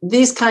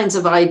 these kinds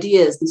of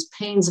ideas, these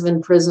pains of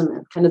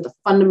imprisonment, kind of the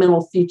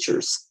fundamental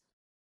features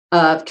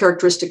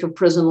characteristic of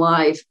prison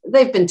life,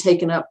 they've been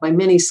taken up by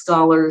many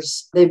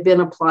scholars. They've been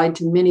applied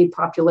to many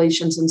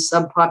populations and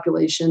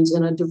subpopulations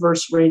in a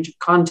diverse range of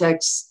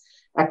contexts,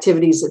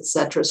 activities, et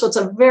cetera. So it's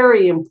a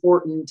very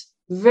important,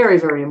 very,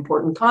 very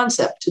important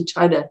concept to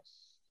try to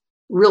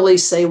really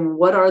say,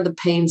 what are the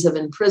pains of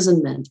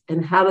imprisonment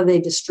and how do they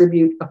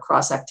distribute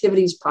across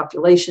activities,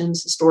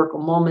 populations, historical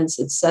moments,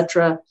 et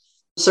cetera,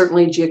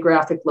 certainly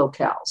geographic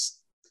locales.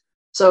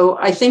 So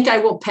I think I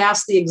will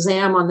pass the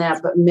exam on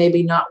that, but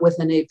maybe not with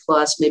an A+,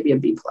 maybe a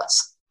B+.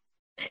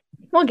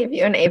 We'll give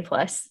you an A+.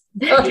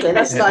 Okay,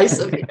 that's nice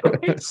of you.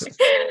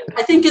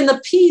 I think in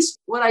the piece,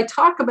 what I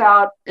talk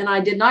about, and I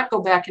did not go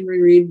back and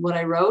reread what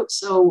I wrote.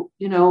 So,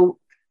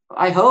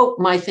 I hope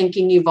my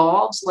thinking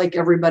evolves like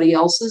everybody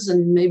else's,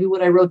 and maybe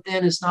what I wrote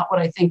then is not what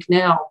I think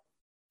now.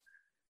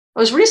 I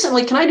was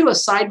recently, can I do a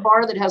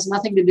sidebar that has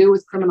nothing to do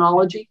with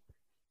criminology?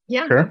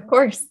 Yeah, sure. Of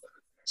course.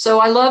 So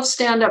I love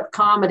stand-up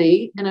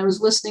comedy, and I was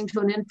listening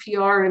to an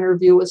NPR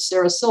interview with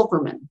Sarah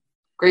Silverman,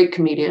 great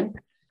comedian.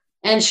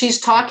 And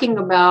she's talking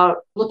about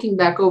looking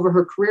back over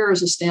her career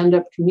as a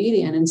stand-up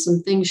comedian and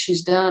some things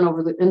she's done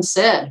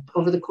said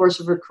over the course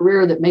of her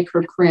career that make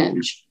her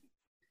cringe.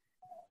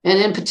 And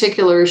in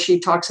particular, she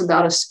talks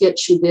about a skit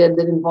she did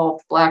that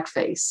involved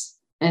blackface,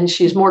 and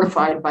she's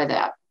mortified by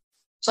that.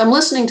 So I'm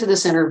listening to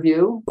this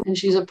interview, and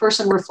she's a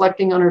person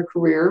reflecting on her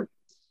career.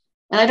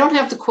 And I don't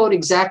have the quote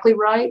exactly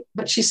right,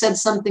 but she said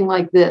something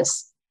like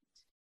this: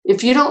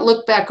 if you don't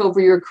look back over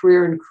your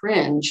career and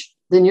cringe,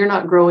 then you're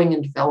not growing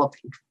and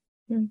developing.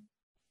 Mm.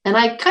 And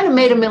I kind of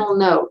made a mental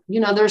note.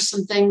 There's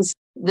some things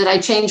that I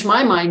change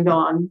my mind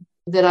on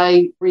that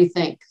I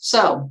rethink.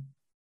 So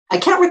I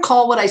can't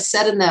recall what I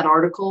said in that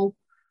article,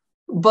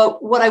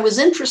 but what I was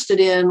interested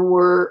in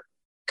were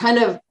kind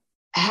of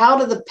how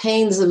do the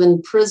pains of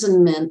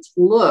imprisonment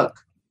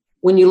look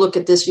when you look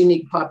at this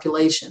unique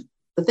population?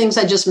 The things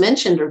I just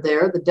mentioned are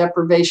there: the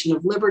deprivation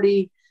of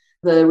liberty,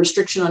 the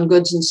restriction on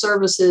goods and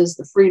services,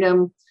 the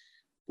freedom.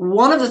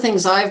 One of the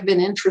things I've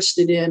been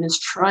interested in is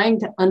trying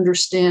to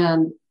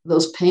understand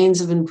those pains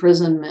of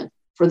imprisonment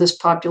for this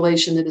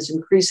population that is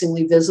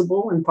increasingly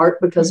visible, in part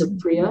because of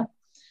PREA.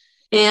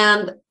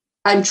 And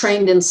I'm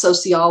trained in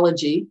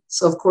sociology.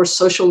 So, of course,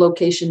 social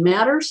location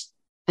matters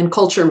and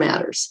culture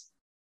matters.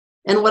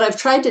 And what I've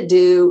tried to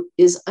do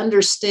is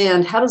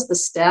understand, how does the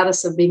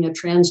status of being a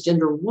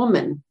transgender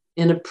woman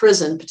in a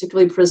prison,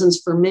 particularly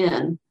prisons for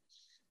men,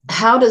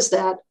 how does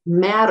that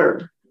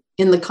matter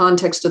in the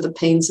context of the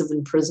pains of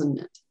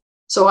imprisonment?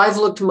 So I've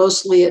looked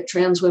mostly at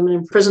trans women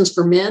in prisons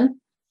for men.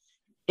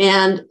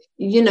 And,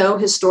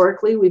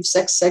 historically, we've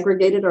sex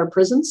segregated our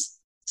prisons.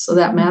 So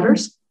that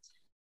matters.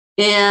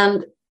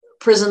 And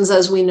prisons,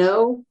 as we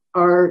know,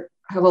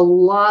 have a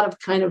lot of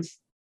kind of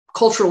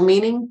cultural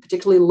meaning,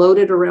 particularly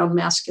loaded around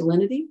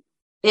masculinity.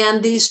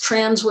 And these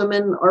trans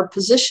women are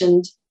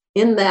positioned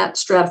in that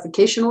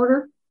stratification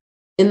order,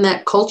 in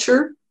that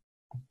culture,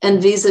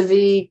 and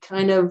vis-a-vis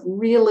kind of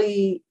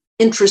really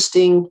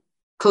interesting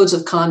codes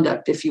of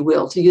conduct, if you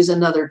will, to use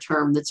another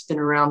term that's been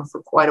around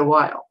for quite a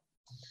while.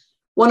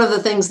 One of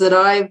the things that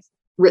I've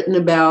written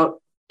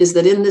about is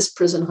that in this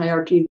prison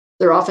hierarchy,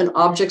 they're often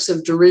objects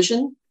of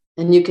derision,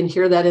 and you can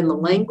hear that in the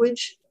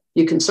language.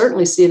 You can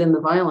certainly see it in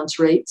the violence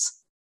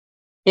rates,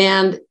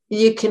 and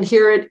you can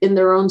hear it in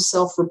their own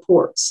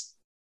self-reports.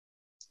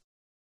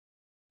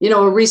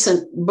 A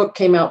recent book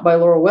came out by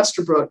Laura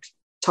Westerbrook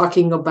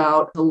talking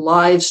about the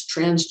lives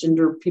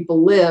transgender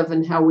people live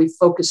and how we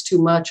focus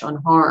too much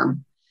on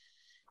harm,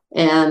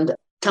 and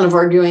kind of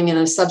arguing in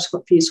a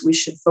subsequent piece we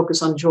should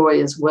focus on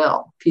joy as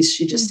well, piece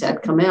she just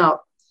had come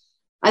out.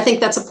 I think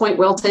that's a point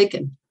well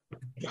taken.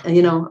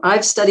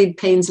 I've studied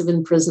pains of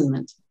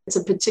imprisonment. It's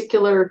a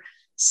particular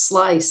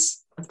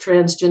slice of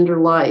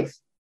transgender life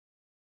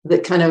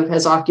that kind of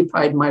has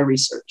occupied my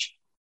research.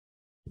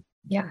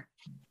 Yeah.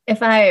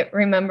 If I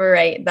remember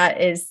right,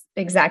 that is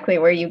exactly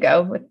where you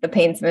go with the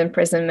pains of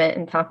imprisonment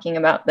and talking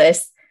about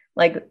this,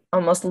 like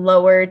almost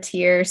lower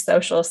tier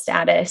social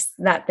status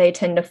that they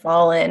tend to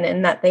fall in,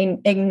 and that they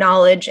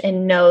acknowledge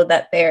and know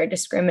that they're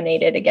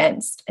discriminated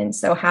against. And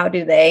so how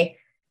do they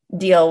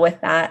deal with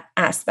that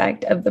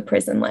aspect of the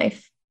prison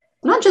life?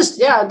 Not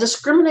just,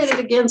 discriminated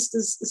against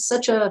is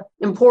such a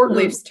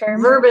important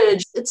term.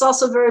 Verbiage. It's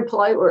also very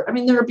polite.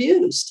 They're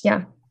abused.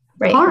 Yeah,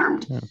 right.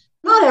 Harmed. Yeah.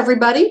 Not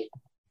everybody,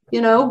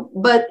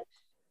 but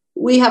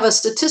we have a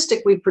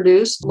statistic we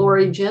produced,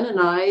 Lori, Jenn, and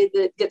I,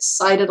 that gets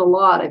cited a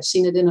lot. I've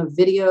seen it in a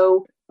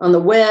video on the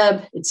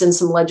web. It's in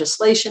some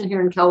legislation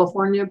here in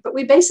California, but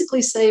we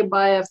basically say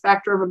by a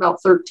factor of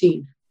about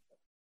 13.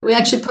 We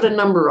actually put a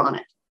number on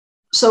it.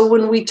 So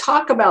when we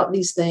talk about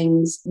these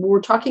things,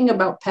 we're talking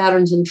about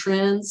patterns and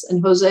trends.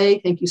 And Jose,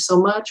 thank you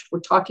so much. We're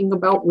talking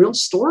about real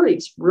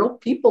stories, real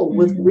people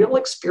with real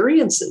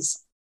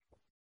experiences.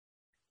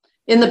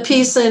 In the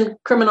piece in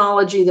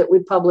Criminology that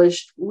we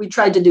published, we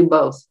tried to do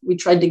both. We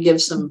tried to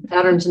give some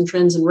patterns and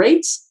trends and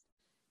rates,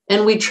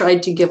 and we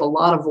tried to give a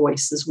lot of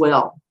voice as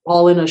well,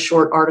 all in a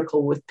short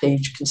article with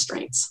page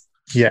constraints.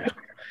 Yeah,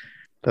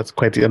 that's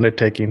quite the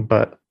undertaking,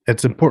 but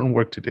it's important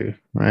work to do,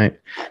 right?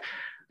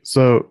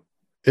 So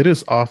it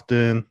is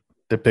often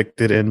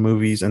depicted in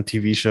movies and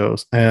TV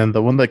shows. And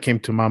the one that came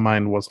to my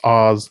mind was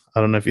Oz.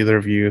 I don't know if either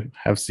of you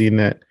have seen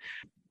it,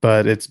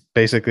 but it's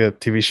basically a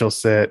TV show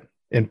set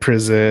in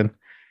prison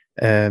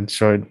and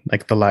showing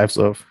like the lives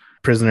of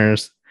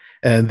prisoners.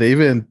 And they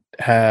even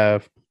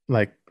have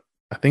I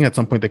think at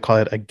some point they call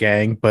it a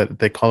gang, but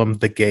they call them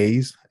the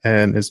gays.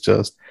 And it's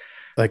just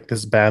like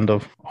this band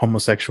of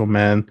homosexual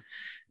men.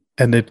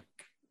 And it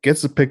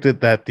gets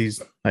depicted that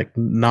these like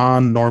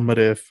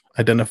non-normative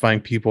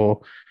identifying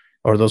people,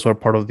 or those who are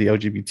part of the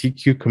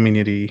LGBTQ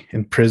community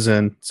in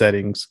prison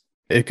settings,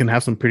 it can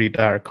have some pretty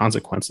dire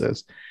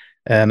consequences.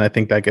 And I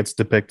think that gets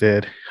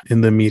depicted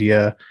in the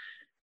media.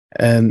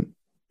 And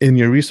in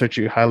your research,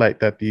 you highlight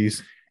that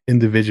these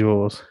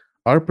individuals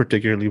are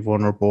particularly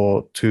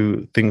vulnerable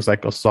to things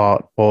like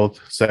assault,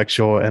 both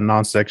sexual and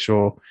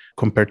non-sexual,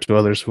 compared to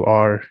others who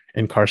are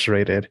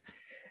incarcerated.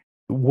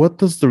 What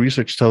does the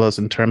research tell us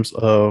in terms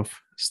of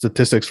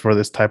statistics for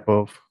this type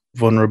of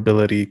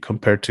vulnerability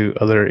compared to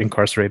other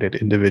incarcerated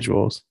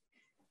individuals?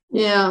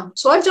 Yeah,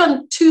 so I've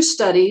done 2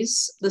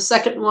 studies. The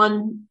second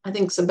one, I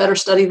think, is a better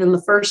study than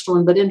the first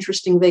one, but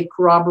interesting, they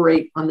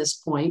corroborate on this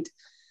point.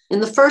 In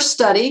the first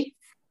study,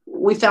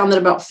 we found that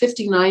about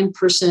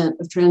 59%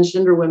 of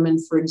transgender women,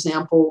 for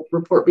example,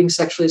 report being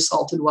sexually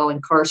assaulted while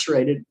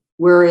incarcerated,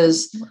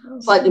 whereas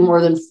slightly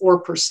more than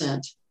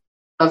 4%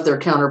 of their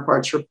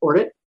counterparts report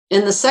it.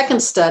 In the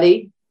second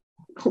study,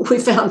 we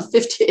found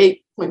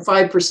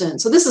 58.5%.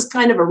 So this is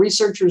kind of a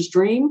researcher's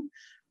dream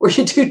where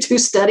you do 2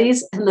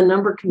 studies and the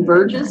number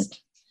converges.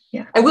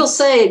 Yeah. I will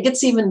say it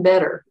gets even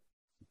better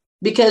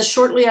because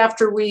shortly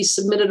after we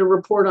submitted a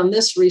report on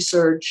this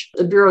research,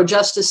 the Bureau of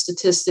Justice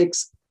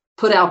Statistics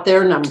put out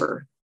their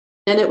number.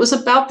 And it was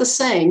about the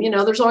same.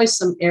 There's always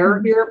some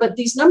error here, but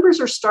these numbers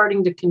are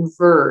starting to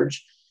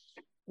converge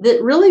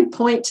that really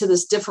point to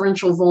this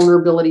differential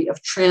vulnerability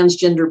of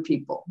transgender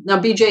people. Now,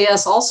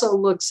 BJS also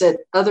looks at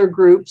other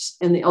groups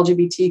in the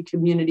LGBT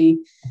community.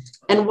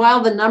 And while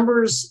the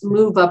numbers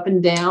move up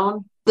and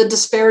down, the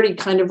disparity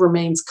kind of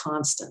remains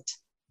constant.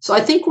 So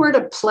I think we're at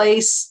a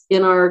place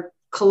in our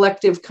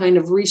collective kind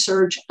of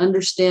research,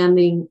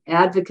 understanding,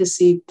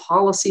 advocacy,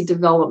 policy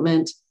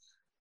development,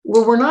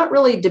 where we're not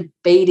really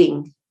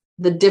debating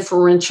the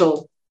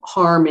differential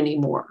harm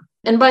anymore.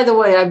 And by the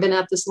way, I've been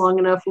at this long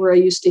enough where I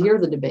used to hear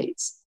the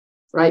debates,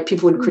 right?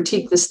 People would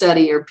critique the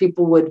study or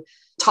people would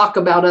talk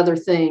about other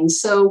things.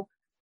 So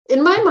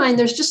in my mind,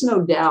 there's just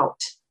no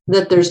doubt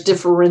that there's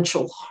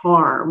differential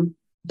harm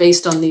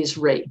based on these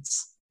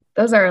rates.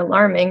 Those are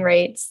alarming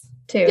rates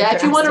too. Yeah,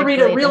 if you want to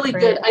read a really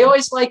good, I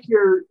always like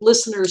your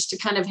listeners to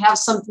kind of have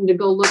something to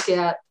go look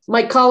at.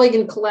 My colleague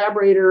and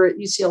collaborator at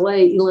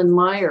UCLA, Elin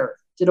Meyer,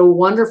 did a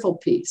wonderful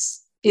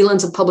piece.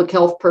 Elin's a public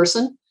health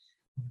person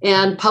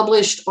and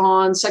published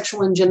on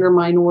sexual and gender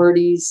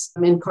minorities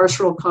in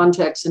carceral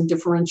contexts and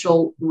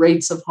differential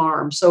rates of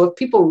harm. So if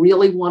people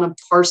really want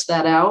to parse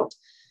that out,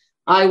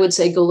 I would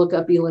say go look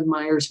up Elin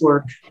Meyer's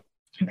work.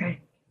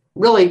 Okay.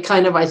 Really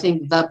kind of, I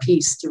think, the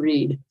piece to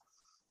read.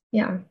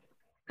 Yeah.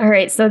 All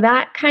right. So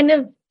that kind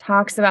of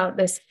talks about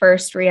this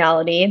first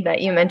reality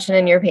that you mentioned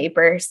in your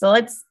paper. So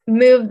let's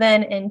move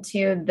then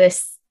into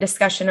this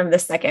discussion of the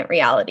second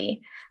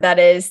reality. That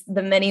is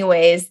the many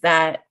ways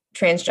that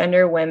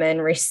transgender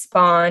women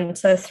respond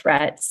to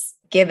threats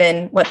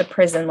given what the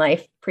prison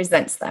life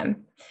presents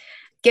them.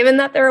 Given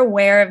that they're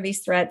aware of these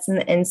threats and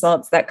the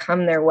insults that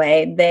come their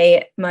way,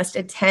 they must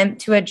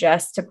attempt to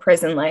adjust to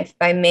prison life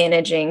by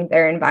managing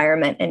their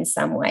environment in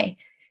some way.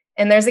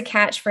 And there's a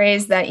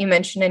catchphrase that you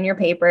mentioned in your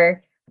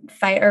paper,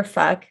 fight or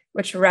fuck,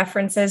 which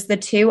references the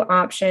two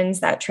options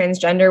that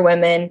transgender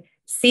women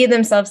see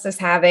themselves as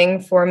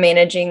having for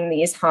managing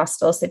these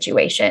hostile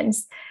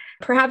situations.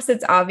 Perhaps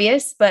it's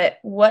obvious, but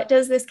what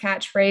does this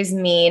catchphrase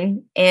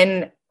mean?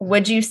 And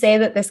would you say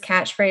that this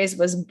catchphrase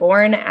was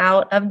born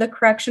out of the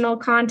correctional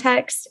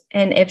context?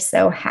 And if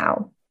so,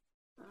 how?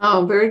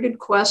 Oh, very good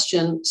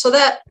question. So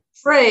that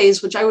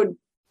phrase,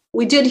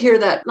 we did hear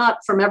that not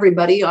from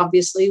everybody,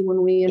 obviously,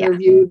 when we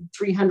interviewed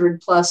 300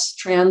 plus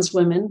trans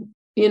women.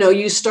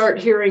 You start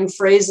hearing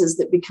phrases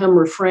that become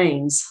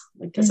refrains.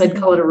 I guess I'd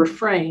call it a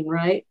refrain,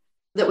 right?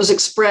 That was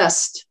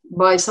expressed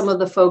by some of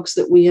the folks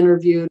that we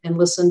interviewed and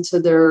listened to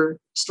their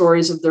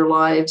stories of their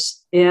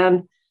lives.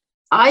 And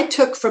I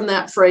took from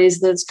that phrase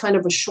that it's kind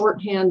of a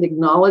shorthand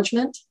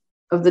acknowledgement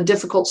of the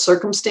difficult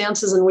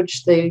circumstances in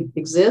which they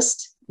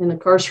exist in a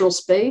carceral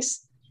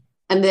space.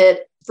 And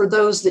that for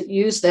those that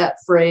use that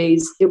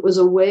phrase, it was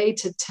a way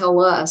to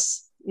tell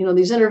us,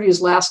 these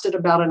interviews lasted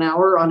about an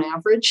hour on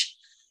average.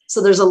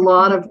 So there's a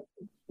lot of,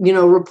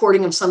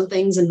 reporting of some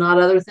things and not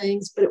other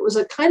things, but it was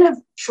a kind of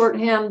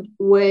shorthand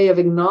way of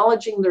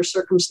acknowledging their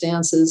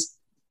circumstances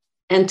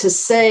and to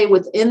say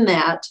within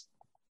that,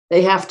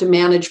 they have to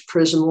manage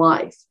prison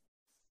life.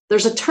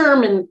 There's a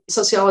term in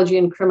sociology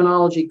and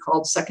criminology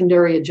called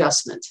secondary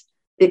adjustment.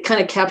 It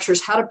kind of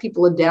captures how do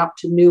people adapt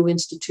to new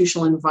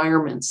institutional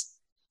environments.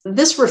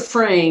 This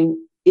refrain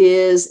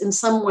is in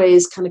some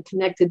ways kind of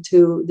connected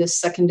to this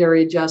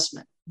secondary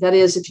adjustment. That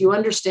is, if you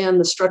understand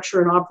the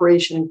structure and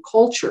operation and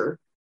culture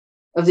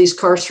of these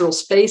carceral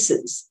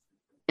spaces,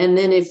 and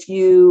then if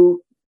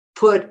you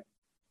put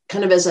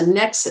kind of as a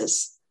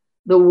nexus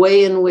the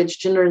way in which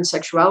gender and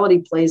sexuality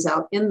plays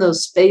out in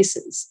those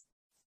spaces,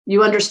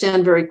 you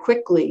understand very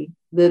quickly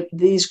that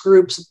these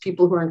groups of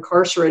people who are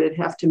incarcerated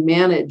have to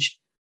manage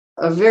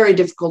a very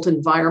difficult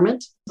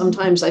environment.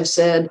 Sometimes I've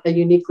said a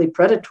uniquely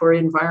predatory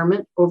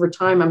environment. Over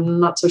time,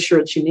 I'm not so sure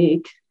it's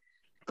unique,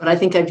 but I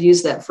think I've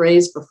used that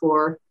phrase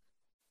before.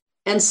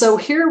 And so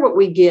here what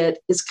we get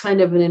is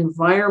kind of an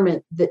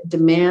environment that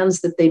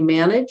demands that they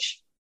manage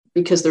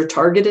because they're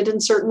targeted in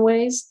certain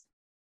ways.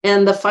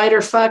 And the fight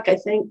or fuck, I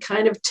think,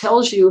 kind of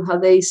tells you how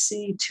they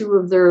see two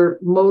of their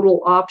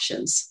modal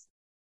options,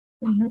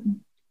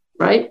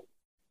 right?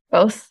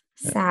 Both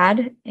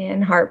sad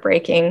and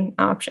heartbreaking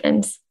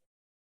options.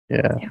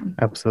 Yeah,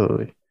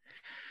 absolutely.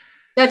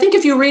 I think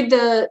if you read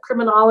the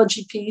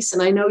criminology piece,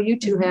 and I know you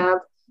two have,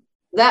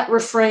 that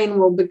refrain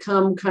will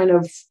become kind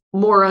of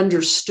more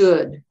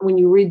understood when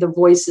you read the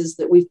voices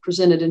that we've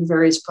presented in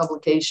various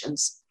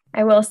publications.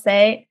 I will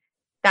say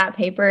that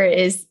paper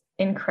is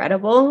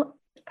incredible.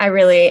 I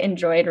really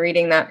enjoyed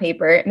reading that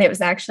paper, and it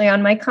was actually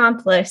on my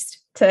comp list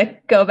to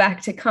go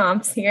back to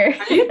comps here.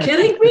 Are you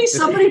kidding me?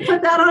 Somebody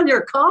put that on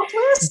your comp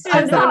list?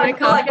 I feel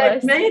like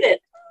I've made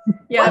it.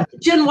 Yeah.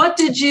 Jen, what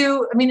did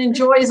you,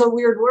 enjoy is a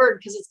weird word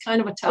because it's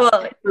kind of a tough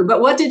paper, but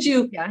what did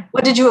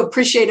you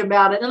appreciate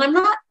about it? And I'm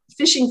not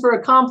fishing for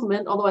a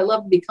compliment, although I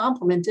love to be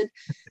complimented.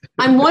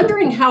 I'm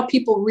wondering how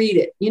people read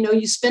it.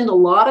 You spend a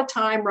lot of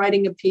time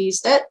writing a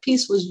piece. That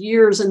piece was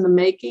years in the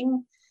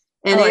making,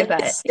 and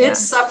it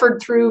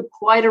suffered through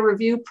quite a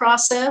review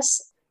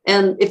process.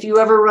 And if you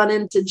ever run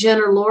into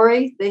Jenn or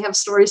Lori, they have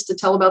stories to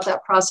tell about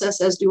that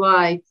process, as do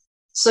I.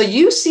 So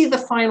you see the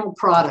final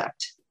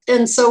product.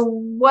 And so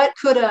what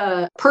could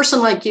a person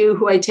like you,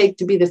 who I take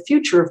to be the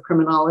future of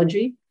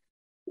criminology,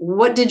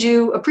 what did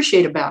you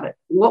appreciate about it?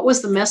 What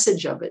was the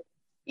message of it?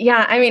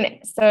 Yeah,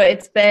 so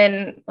it's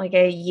been like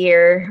a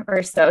year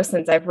or so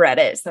since I've read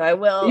it. So I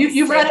will.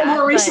 You've read it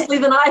more recently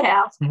than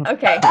I have.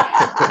 Okay.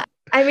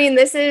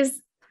 This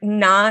is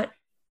not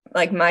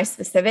like my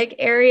specific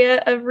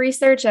area of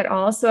research at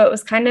all. So it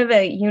was kind of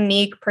a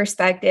unique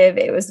perspective.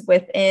 It was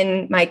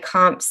within my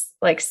comps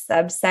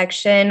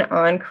subsection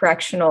on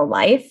correctional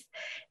life.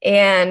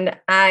 And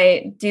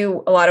I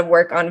do a lot of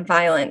work on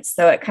violence.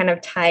 So it kind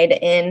of tied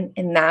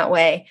in that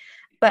way.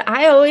 But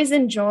I always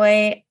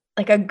enjoy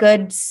a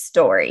good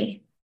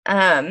story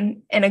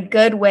and a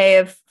good way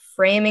of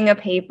framing a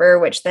paper,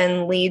 which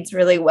then leads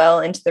really well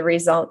into the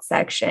results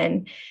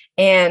section.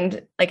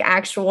 and like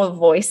actual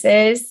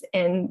voices,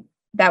 and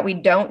that we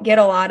don't get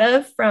a lot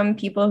of from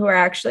people who are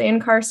actually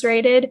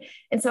incarcerated.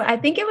 And so I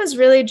think it was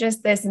really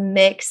just this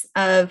mix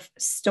of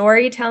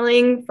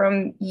storytelling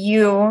from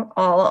you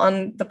all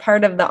on the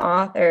part of the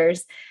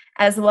authors,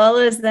 as well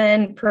as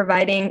then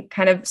providing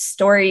kind of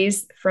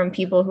stories from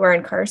people who are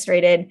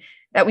incarcerated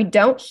that we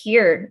don't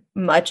hear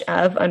much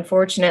of,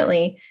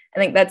 unfortunately. I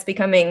think that's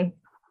becoming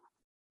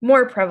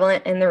more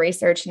prevalent in the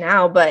research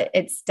now, but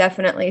it's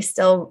definitely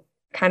still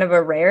kind of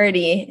a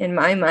rarity in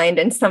my mind,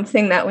 and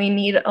something that we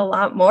need a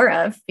lot more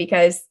of,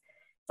 because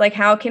it's like,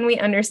 how can we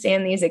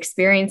understand these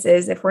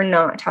experiences if we're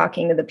not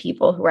talking to the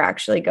people who are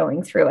actually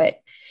going through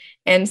it?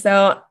 And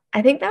so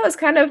I think that was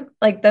kind of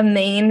like the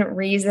main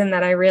reason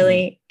that I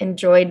really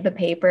enjoyed the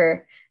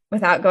paper,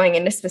 without going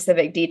into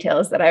specific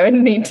details that I would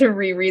need to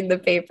reread the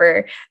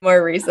paper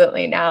more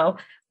recently now.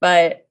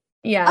 But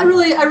yeah. I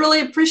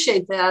really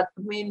appreciate that.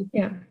 I mean,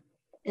 yeah,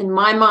 in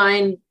my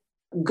mind,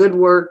 good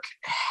work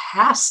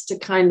has to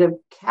kind of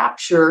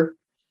capture,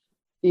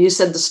 you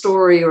said the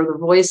story or the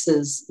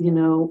voices,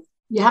 you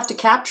have to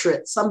capture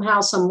it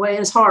somehow, some way.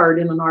 It's hard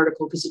in an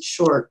article because it's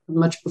short. I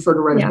much prefer to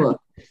write a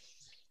book.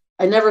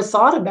 I never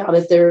thought about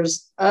it.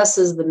 There's us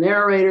as the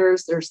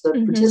narrators, there's the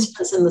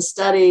participants in the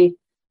study,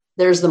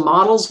 there's the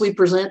models we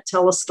present,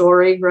 tell a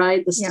story,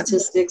 right? The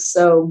statistics.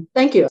 So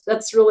thank you.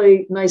 That's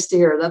really nice to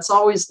hear. That's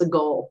always the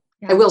goal.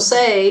 I will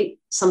say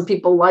some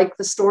people like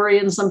the story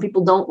and some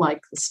people don't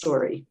like the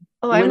story.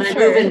 When I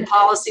move in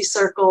policy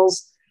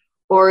circles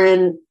or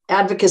in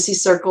advocacy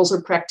circles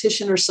or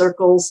practitioner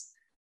circles,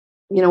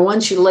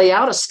 once you lay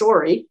out a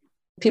story,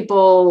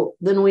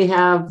 then we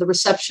have the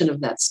reception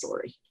of that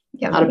story.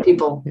 How do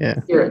people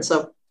hear it?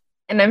 So,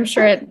 and I'm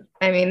sure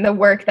the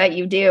work that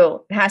you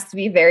do has to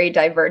be very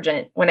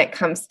divergent when it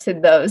comes to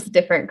those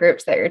different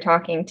groups that you're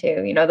talking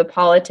to, the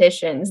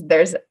politicians,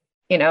 there's,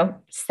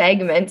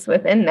 segments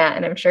within that.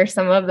 And I'm sure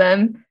some of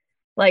them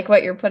like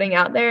what you're putting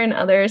out there and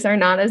others are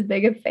not as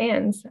big of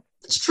fans.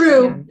 It's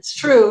true. Yeah. It's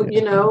true,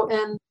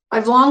 and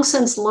I've long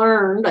since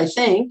learned, I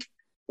think,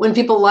 when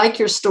people like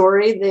your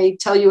story, they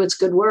tell you it's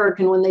good work.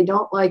 And when they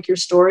don't like your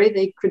story,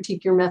 they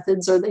critique your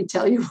methods or they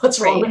tell you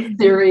what's wrong with the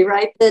theory,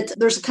 right? That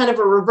there's kind of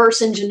a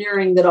reverse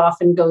engineering that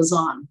often goes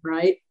on,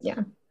 right? Yeah.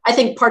 I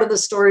think part of the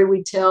story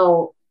we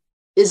tell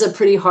is a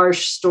pretty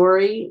harsh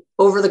story.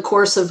 Over the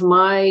course of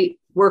my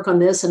work on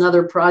this and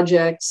other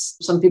projects,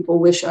 some people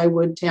wish I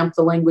would tamp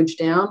the language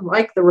down,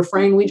 like the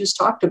refrain we just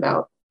talked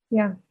about.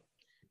 Yeah.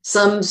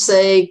 Some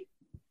say,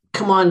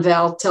 come on,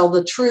 Val, tell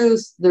the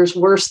truth. There's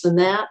worse than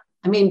that.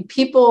 I mean,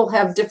 people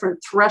have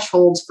different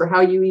thresholds for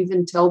how you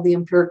even tell the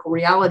empirical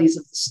realities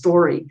of the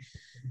story.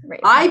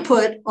 Right. I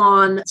put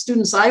on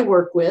students I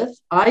work with,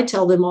 I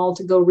tell them all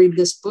to go read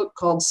this book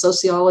called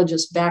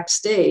Sociologist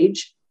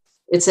Backstage.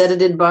 It's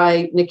edited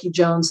by Nikki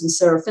Jones and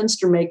Sarah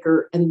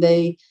Finstermaker, and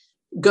they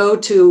go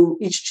to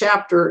each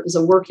chapter is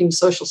a working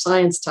social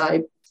science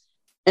type,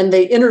 and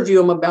they interview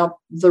them about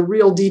the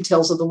real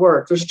details of the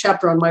work. There's a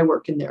chapter on my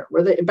work in there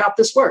about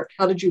this work.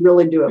 How did you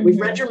really do it?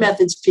 We've read your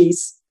methods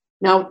piece.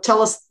 Now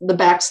tell us the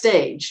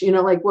backstage,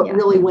 what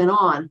really went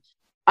on.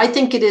 I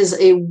think it is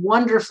a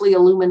wonderfully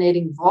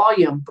illuminating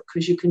volume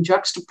because you can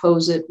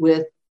juxtapose it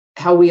with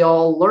how we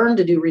all learn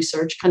to do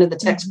research, kind of the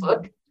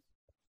textbook.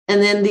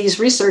 And then these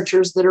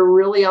researchers that are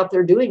really out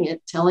there doing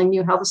it, telling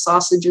you how the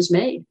sausage is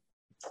made.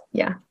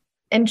 Yeah.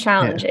 And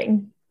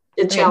challenging.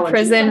 Challenging.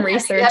 Prison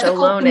research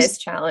alone is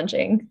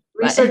challenging.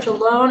 Research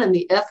alone and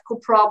the ethical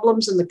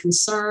problems and the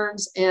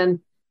concerns. And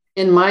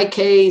in my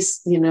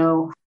case,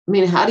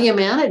 how do you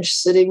manage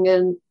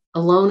sitting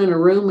alone in a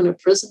room in a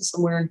prison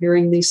somewhere and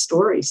hearing these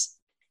stories?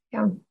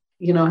 Yeah.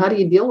 How do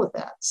you deal with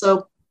that?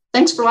 So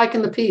thanks for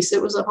liking the piece.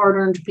 It was a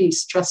hard-earned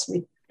piece. Trust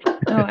me. Oh,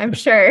 I'm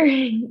sure.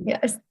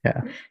 Yes.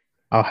 Yeah.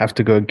 I'll have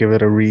to go give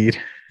it a read.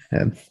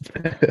 And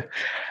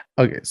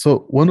okay.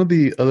 So one of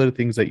the other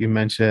things that you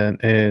mentioned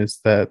is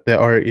that there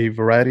are a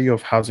variety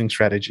of housing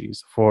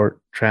strategies for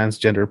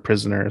transgender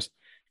prisoners.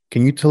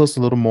 Can you tell us a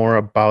little more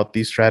about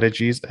these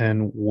strategies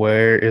and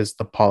where is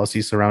the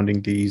policy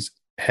surrounding these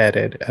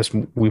headed as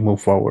we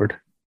move forward?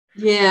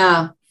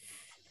 Yeah.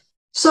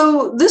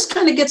 So this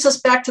kind of gets us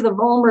back to the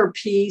Vollmer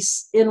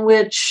piece, in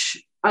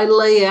which I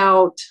lay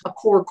out a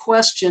core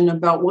question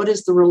about what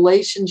is the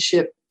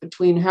relationship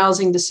between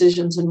housing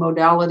decisions and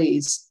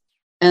modalities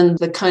and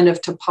the kind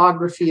of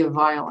topography of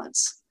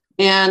violence.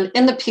 And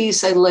in the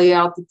piece, I lay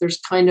out that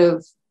there's kind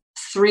of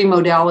three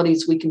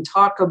modalities we can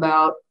talk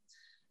about.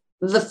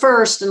 The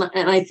first, and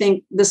I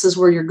think this is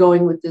where you're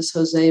going with this,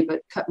 Jose,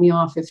 but cut me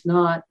off if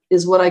not,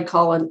 is what I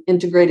call an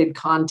integrated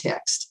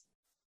context.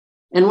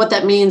 And what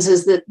that means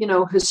is that,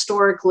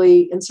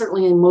 historically, and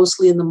certainly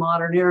mostly in the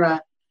modern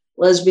era,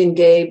 lesbian,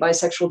 gay,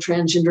 bisexual,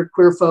 transgender,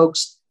 queer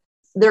folks,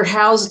 they're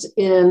housed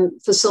in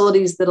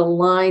facilities that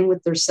align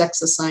with their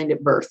sex assigned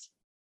at birth.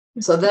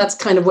 So that's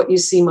kind of what you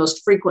see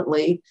most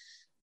frequently.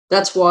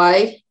 That's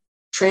why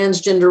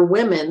transgender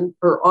women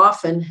are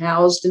often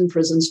housed in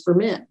prisons for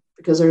men,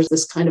 because there's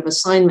this kind of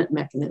assignment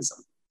mechanism.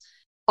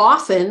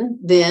 Often,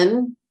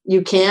 then,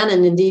 you can,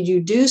 and indeed you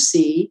do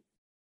see,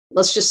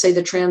 let's just say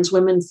the trans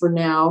women for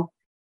now,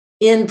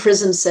 in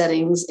prison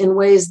settings in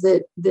ways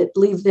that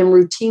leave them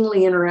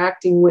routinely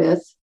interacting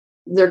with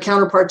their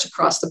counterparts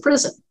across the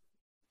prison.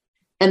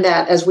 And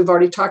that, as we've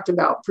already talked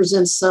about,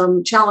 presents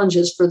some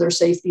challenges for their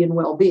safety and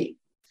well-being.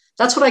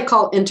 That's what I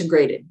call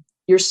integrated.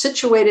 You're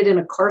situated in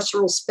a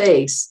carceral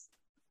space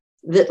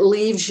that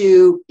leaves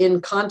you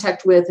in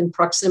contact with and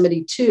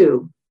proximity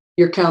to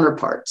your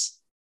counterparts.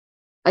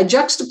 I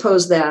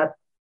juxtapose that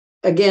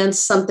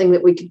against something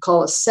that we could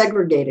call a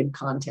segregated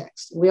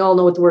context. We all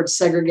know what the word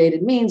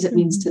segregated means. It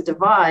means to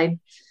divide.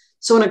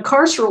 So in a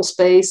carceral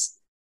space,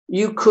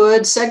 you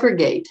could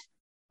segregate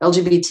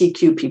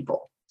LGBTQ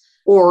people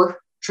or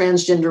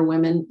transgender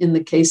women in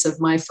the case of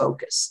my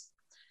focus.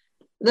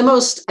 The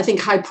most, I think,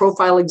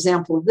 high-profile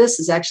example of this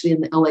is actually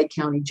in the LA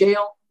County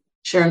Jail.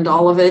 Sharon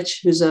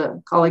Dolovich, who's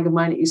a colleague of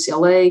mine at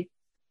UCLA,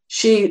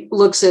 she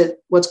looks at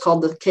what's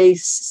called the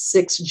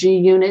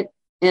K6G unit,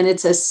 and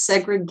it's a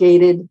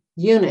segregated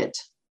unit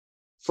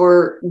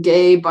for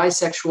gay,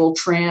 bisexual,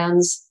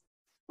 trans.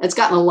 It's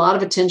gotten a lot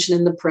of attention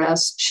in the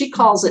press. She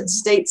calls it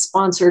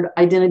state-sponsored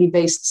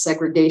identity-based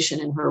segregation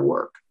in her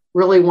work.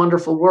 Really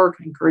wonderful work.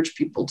 I encourage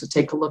people to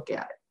take a look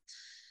at it.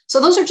 So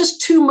those are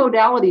just two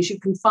modalities you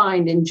can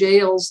find in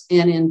jails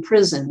and in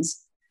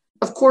prisons.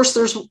 Of course,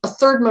 there's a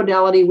third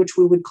modality, which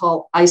we would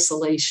call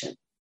isolation.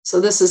 So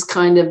this is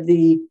kind of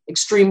the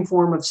extreme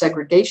form of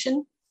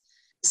segregation.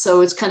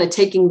 So it's kind of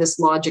taking this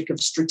logic of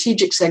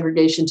strategic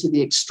segregation to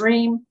the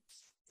extreme,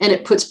 and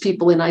it puts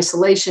people in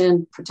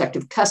isolation,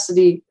 protective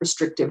custody,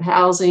 restrictive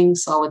housing,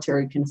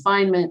 solitary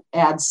confinement,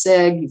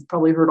 ad-seg. You've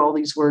probably heard all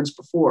these words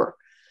before.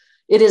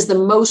 It is the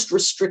most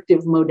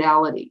restrictive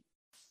modality.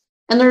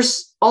 And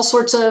there's all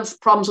sorts of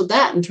problems with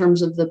that in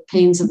terms of the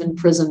pains of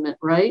imprisonment,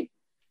 right?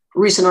 A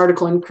recent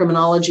article in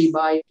Criminology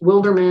by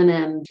Wilderman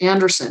and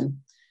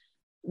Anderson,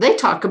 they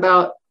talk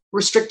about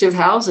restrictive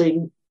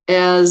housing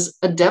as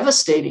a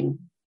devastating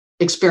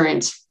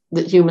experience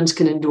that humans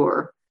can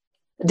endure.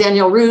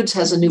 Danielle Roods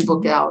has a new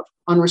book out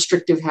on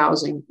restrictive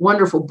housing.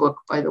 Wonderful book,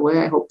 by the way.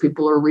 I hope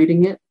people are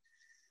reading it.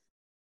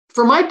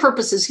 For my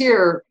purposes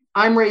here,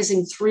 I'm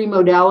raising three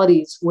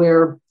modalities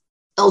where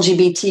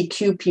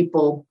LGBTQ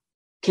people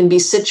can be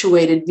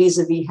situated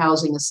vis-a-vis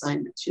housing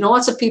assignments. You know,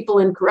 lots of people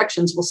in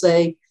corrections will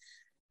say,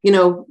 you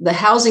know, the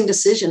housing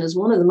decision is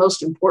one of the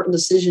most important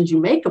decisions you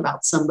make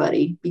about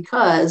somebody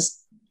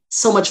because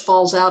so much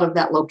falls out of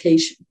that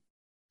location.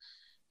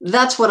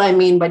 That's what I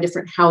mean by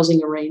different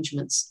housing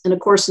arrangements. And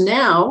of course,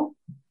 now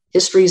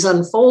history is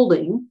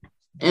unfolding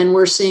and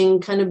we're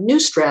seeing kind of new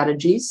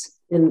strategies.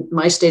 In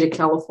my state of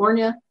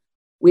California,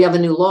 we have a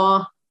new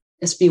law,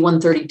 SB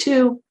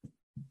 132,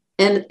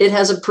 and it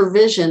has a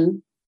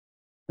provision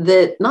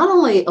that not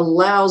only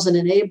allows and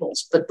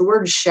enables, but the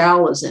word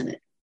shall is in it.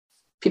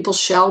 People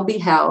shall be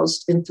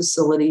housed in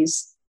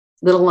facilities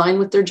that align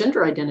with their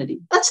gender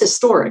identity. That's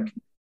historic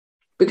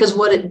because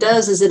what it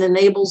does is it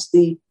enables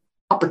the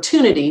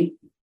opportunity,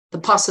 the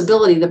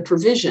possibility, the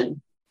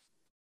provision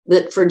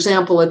that, for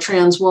example, a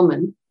trans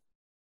woman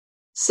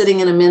sitting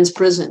in a men's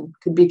prison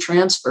could be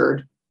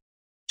transferred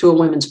to a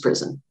women's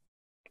prison.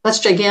 That's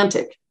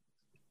gigantic.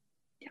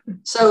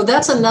 So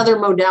that's another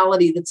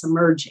modality that's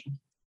emerging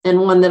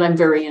and one that I'm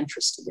very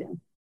interested in.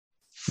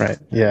 Right.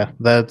 Yeah,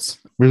 that's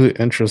really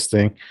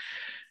interesting.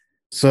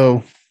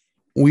 So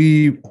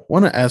we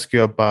want to ask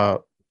you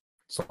about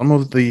some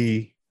of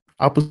the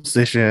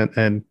opposition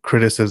and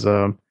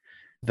criticism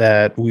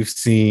that we've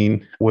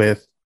seen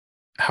with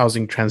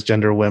housing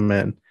transgender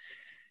women.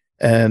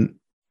 And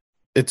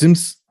it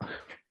seems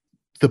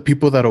the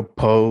people that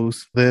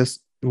oppose this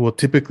will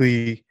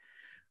typically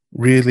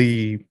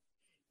really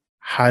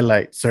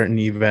highlight certain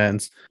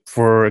events.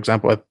 For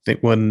example, I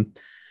think when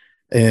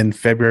in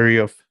February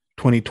of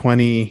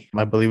 2020,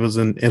 I believe it was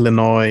in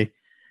Illinois,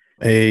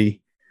 a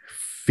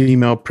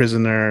female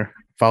prisoner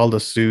filed a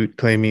suit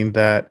claiming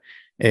that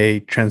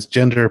a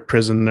transgender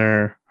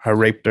prisoner had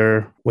raped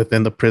her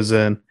within the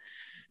prison.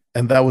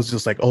 And that was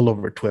just like all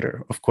over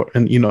Twitter, of course.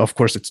 And, you know, of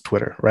course, it's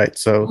Twitter, right?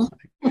 So,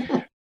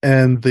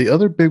 and the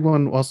other big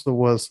one also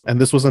was, and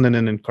this wasn't in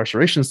an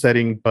incarceration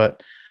setting,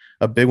 but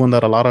a big one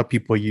that a lot of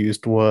people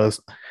used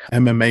was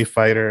MMA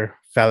fighter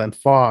Fallon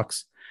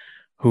Fox,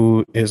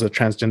 who is a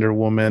transgender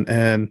woman.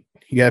 And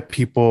you had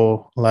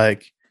people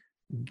like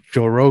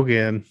Joe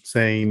Rogan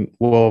saying,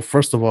 well,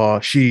 first of all,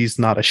 she's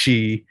not a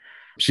she,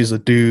 she's a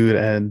dude.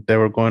 And they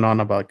were going on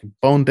about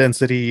bone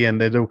density.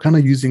 And they were kind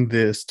of using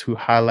this to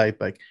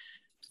highlight like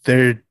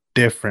they're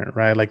different,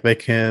 right? Like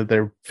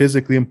they're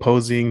physically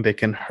imposing, they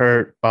can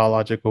hurt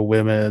biological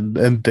women.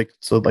 And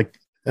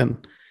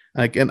and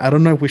again, I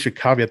don't know if we should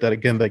caveat that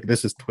again, like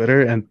this is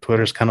Twitter and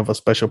Twitter's kind of a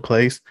special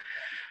place.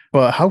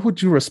 But how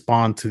would you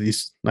respond to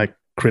these like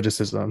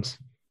criticisms?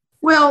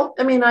 Well,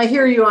 I mean, I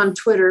hear you on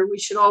Twitter. We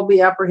should all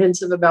be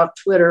apprehensive about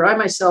Twitter. I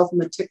myself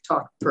am a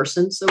TikTok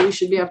person, so we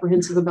should be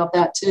apprehensive about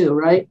that too,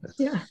 right?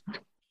 Yeah.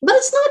 But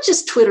it's not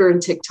just Twitter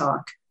and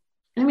TikTok.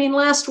 I mean,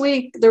 last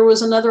week, there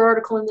was another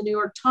article in the New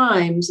York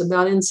Times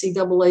about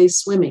NCAA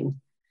swimming.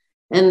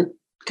 And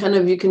kind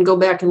of you can go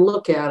back and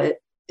look at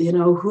it.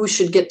 who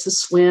should get to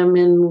swim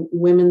in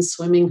women's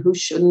swimming, who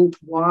shouldn't,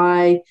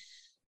 why.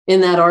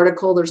 In that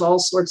article, there's all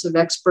sorts of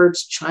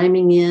experts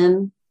chiming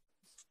in.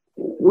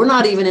 We're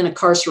not even in a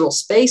carceral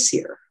space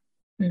here,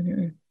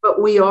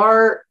 but we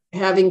are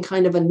having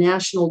kind of a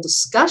national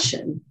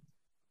discussion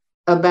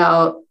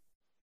about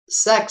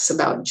sex,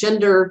 about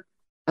gender,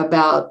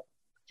 about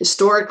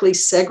historically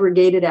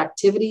segregated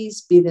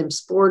activities, be them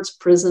sports,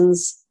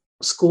 prisons,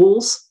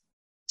 schools.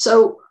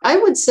 So I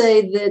would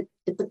say that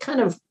at the kind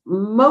of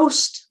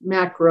most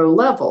macro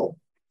level,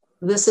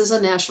 this is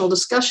a national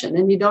discussion,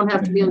 and you don't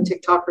have to be on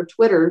TikTok or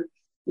Twitter.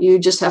 You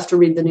just have to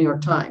read the New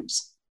York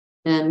Times.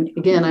 And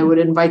again, I would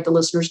invite the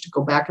listeners to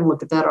go back and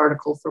look at that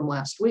article from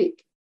last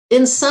week.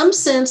 In some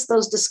sense,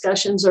 those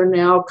discussions are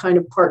now kind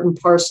of part and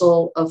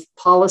parcel of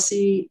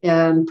policy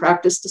and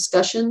practice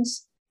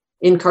discussions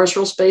in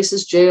carceral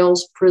spaces,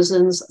 jails,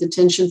 prisons,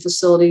 detention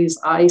facilities,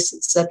 ICE,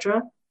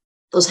 etc.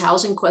 Those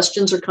housing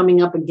questions are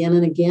coming up again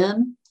and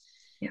again.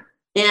 Yeah.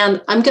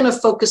 And I'm going to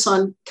focus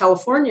on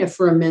California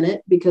for a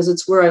minute because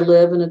it's where I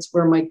live and it's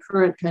where my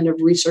current kind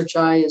of research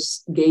eye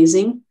is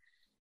gazing.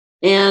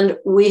 And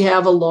we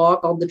have a law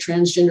called the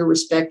Transgender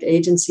Respect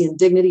Agency and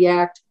Dignity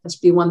Act,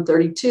 SB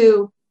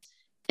 132.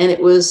 And it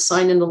was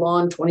signed into law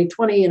in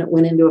 2020 and it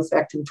went into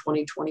effect in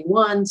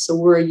 2021. So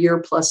we're a year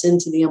plus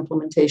into the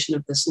implementation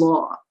of this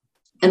law.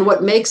 And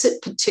what makes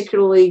it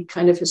particularly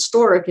kind of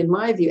historic, in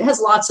my view, it has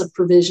lots of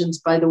provisions,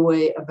 by the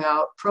way,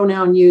 about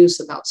pronoun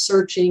use, about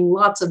searching,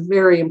 lots of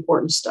very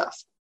important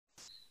stuff.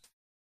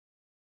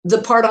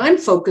 The part I'm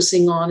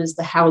focusing on is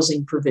the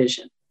housing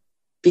provision,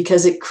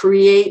 because it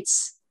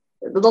creates,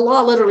 the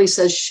law literally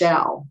says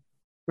shall,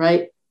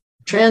 right?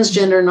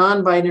 Transgender,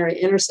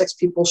 non-binary, intersex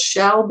people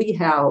shall be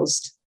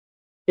housed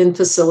in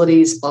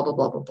facilities, blah, blah,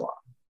 blah, blah, blah.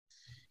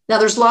 Now,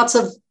 there's lots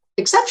of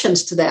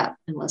exceptions to that,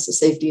 unless a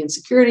safety and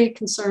security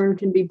concern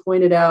can be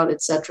pointed out,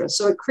 et cetera.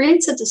 So it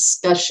creates a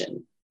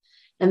discussion.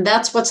 And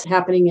that's what's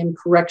happening in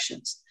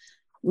corrections.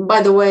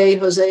 By the way,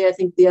 Jose, I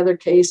think the other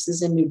case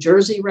is in New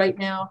Jersey right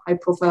now,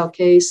 high-profile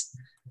case.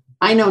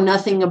 I know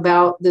nothing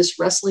about this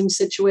wrestling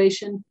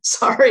situation.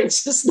 Sorry,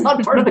 it's just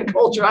not part of the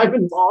culture I'm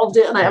involved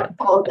in. I haven't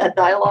followed that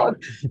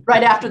dialogue.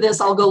 Right after this,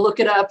 I'll go look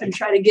it up and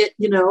try to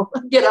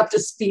get up to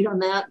speed on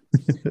that.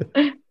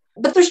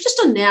 But there's just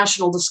a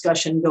national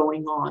discussion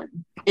going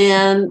on.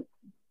 And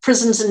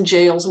prisons and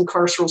jails and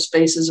carceral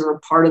spaces are a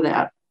part of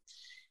that.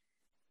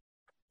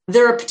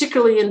 They're a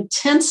particularly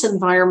intense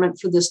environment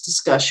for this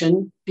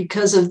discussion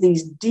because of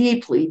these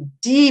deeply,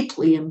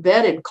 deeply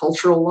embedded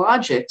cultural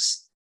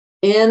logics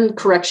in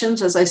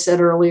corrections. As I said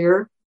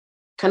earlier,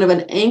 kind of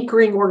an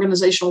anchoring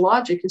organizational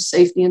logic is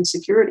safety and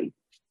security.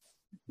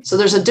 So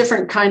there's a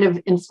different kind of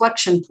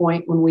inflection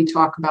point when we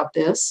talk about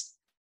this.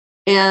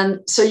 And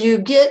so you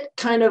get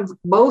kind of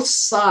both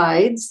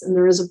sides, and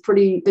there is a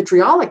pretty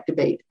vitriolic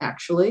debate,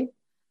 actually.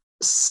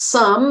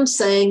 Some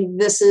saying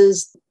this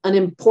is an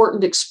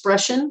important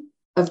expression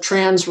of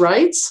trans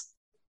rights,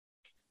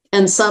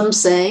 and some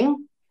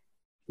saying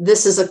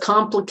this is a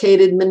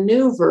complicated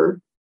maneuver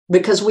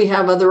because we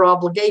have other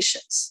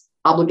obligations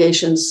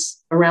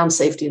around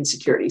safety and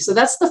security. So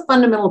that's the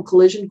fundamental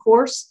collision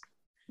course.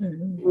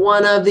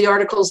 One of the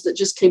articles that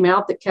just came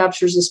out that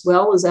captures this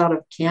well is out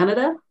of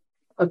Canada.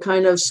 A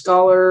kind of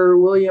scholar,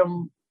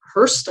 William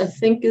Hurst, I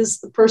think is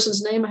the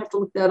person's name. I have to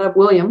look that up,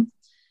 William,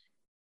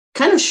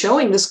 kind of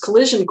showing this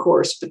collision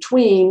course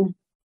between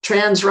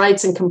trans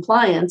rights and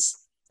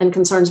compliance and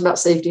concerns about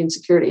safety and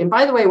security. And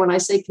by the way, when I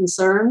say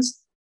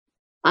concerns,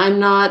 I'm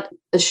not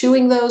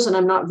eschewing those and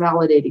I'm not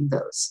validating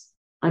those.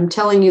 I'm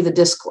telling you the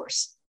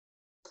discourse.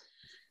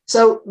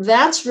 So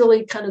that's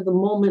really kind of the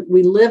moment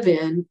we live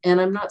in.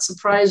 And I'm not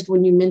surprised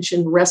when you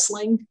mentioned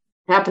wrestling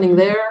happening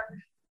there.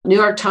 New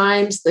York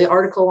Times, the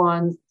article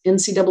on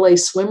NCAA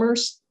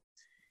swimmers,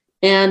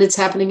 and it's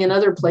happening in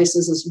other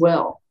places as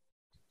well.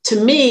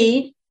 To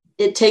me,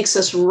 it takes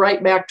us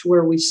right back to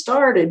where we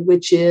started,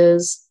 which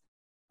is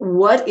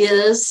what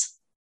is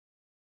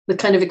the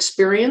kind of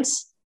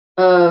experience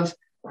of,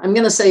 I'm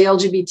going to say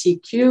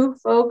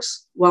LGBTQ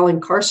folks while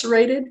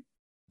incarcerated?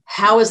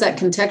 How is that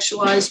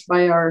contextualized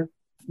by our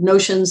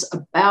notions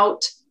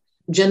about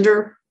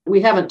gender?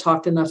 We haven't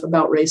talked enough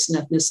about race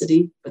and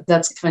ethnicity, but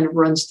that's kind of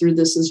runs through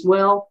this as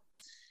well.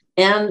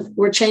 And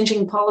we're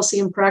changing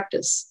policy and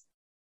practice.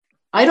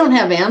 I don't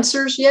have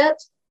answers yet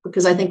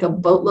because I think a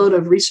boatload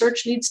of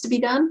research needs to be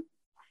done.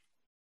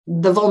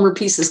 The Vollmer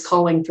piece is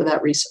calling for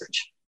that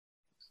research.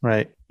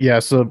 Right. Yeah.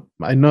 So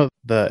I know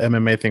the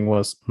MMA thing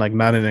was like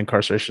not an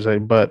incarceration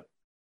setting, but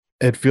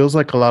it feels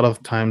like a lot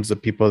of times the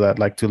people that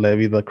like to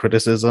levy the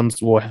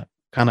criticisms will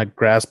kind of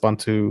grasp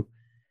onto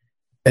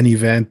an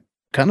event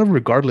kind of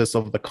regardless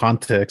of the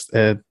context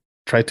and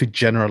try to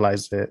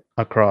generalize it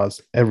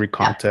across every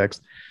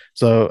context. Yeah.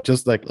 So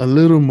just like a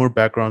little more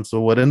background.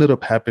 So what ended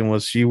up happening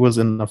was she was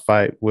in a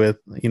fight with,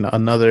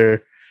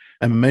 another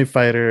MMA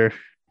fighter.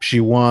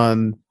 She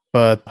won,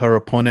 but her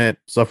opponent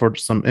suffered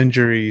some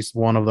injuries.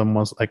 One of them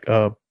was like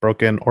a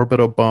broken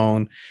orbital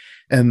bone.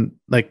 And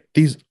like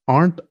these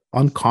aren't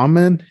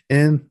uncommon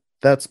in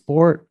that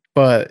sport,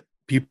 but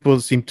people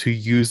seem to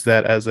use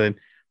that as a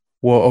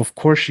well, of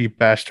course she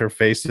bashed her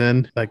face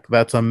in. Like,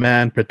 that's a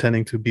man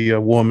pretending to be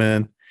a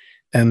woman.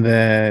 And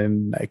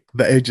then like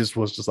it just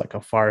was just like a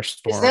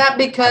firestorm. Is that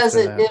because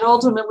it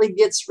ultimately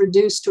gets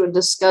reduced to a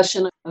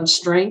discussion of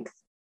strength?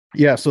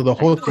 Yeah. So the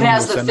whole thing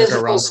has the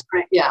physical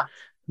strength. Yeah.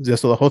 Yeah.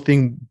 So the whole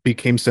thing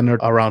became centered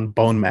around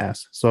bone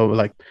mass. So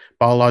like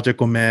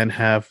biological men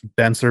have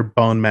denser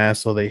bone mass,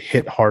 so they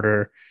hit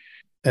harder.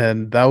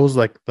 And that was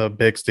like the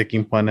big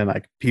sticking point. And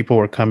like people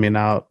were coming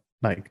out,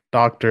 like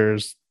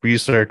doctors,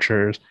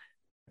 researchers,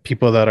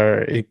 people that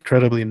are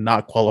incredibly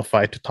not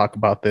qualified to talk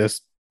about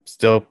this,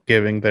 still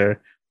giving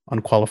their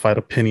unqualified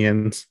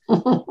opinions.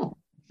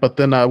 But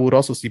then I would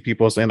also see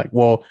people saying like,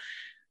 well,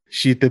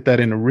 she did that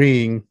in a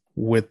ring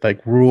with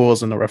like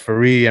rules and a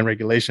referee and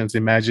regulations.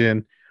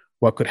 Imagine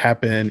what could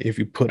happen if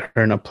you put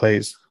her in a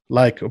place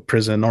like a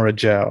prison or a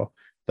jail,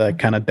 the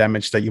kind of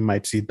damage that you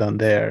might see done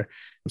there.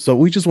 So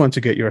we just want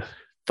to get your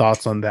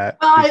thoughts on that.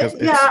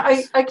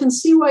 I can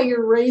see why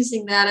you're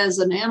raising that as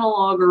an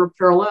analog or a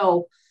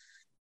parallel.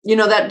 You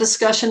know, that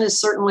discussion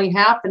is certainly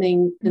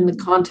happening in the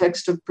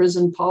context of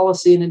prison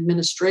policy and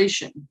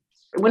administration.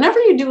 Whenever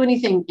you do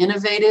anything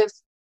innovative,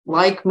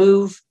 like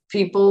move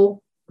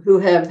people who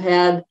have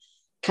had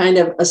kind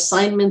of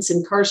assignments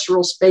in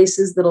carceral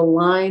spaces that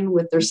align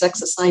with their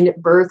sex assigned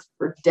at birth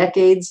for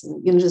decades,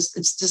 and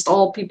it's just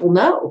all people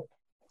know.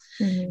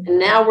 Mm-hmm. And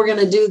now we're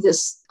going to do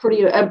this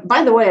pretty,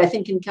 by the way, I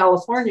think in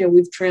California,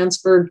 we've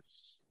transferred,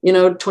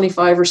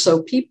 25 or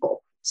so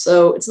people.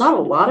 So it's not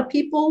a lot of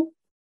people,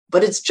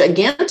 but it's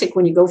gigantic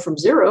when you go from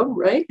zero,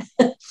 right?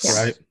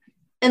 Right.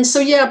 And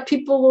so,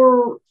 people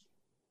are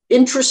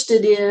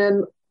interested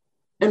in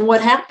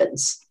what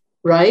happens,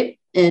 right?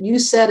 And you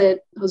said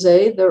it,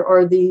 Jose, there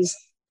are these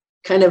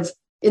kind of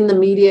in the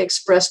media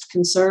expressed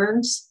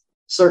concerns,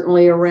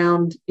 certainly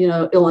around,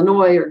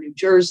 Illinois or New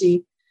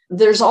Jersey.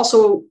 There's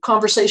also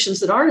conversations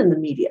that aren't in the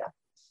media.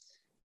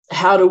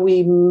 How do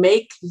we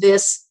make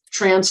this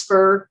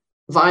transfer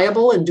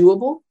viable and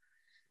doable?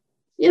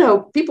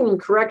 People in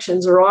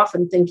corrections are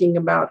often thinking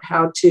about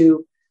how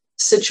to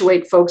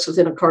situate folks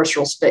within a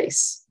carceral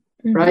space,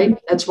 mm-hmm. right?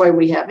 That's why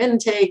we have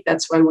intake.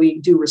 That's why we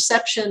do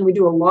reception. We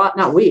do a lot.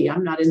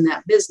 I'm not in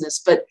that business,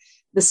 but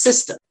the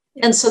system.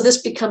 And so this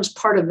becomes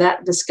part of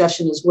that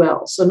discussion as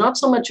well. So not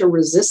so much a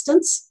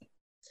resistance,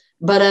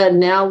 but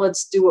now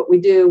let's do what we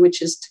do,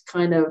 which is to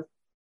kind of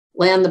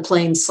land the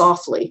plane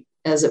softly,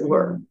 as it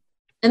were.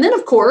 And then,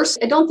 of course,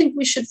 I don't think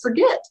we should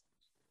forget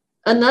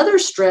another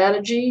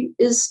strategy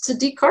is to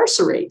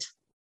decarcerate.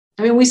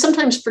 I mean, we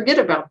sometimes forget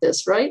about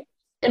this, right?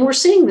 And we're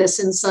seeing this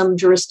in some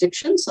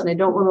jurisdictions, and I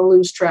don't want to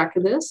lose track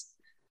of this.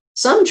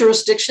 Some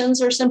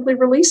jurisdictions are simply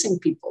releasing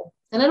people.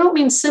 And I don't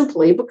mean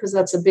simply because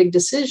that's a big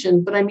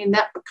decision, but I mean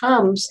that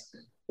becomes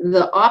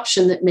the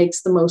option that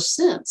makes the most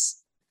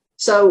sense.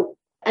 So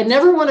I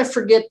never want to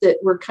forget that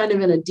we're kind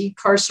of in a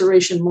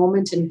decarceration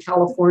moment in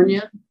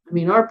California. I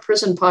mean, our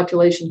prison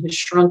population has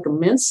shrunk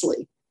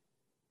immensely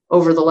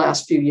over the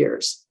last few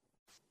years.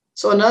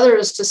 So another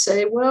is to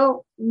say,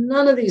 well,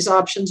 none of these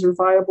options are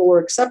viable or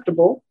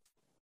acceptable.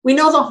 We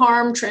know the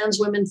harm trans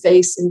women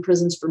face in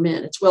prisons for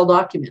men. It's well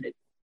documented.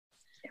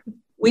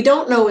 We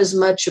don't know as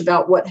much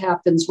about what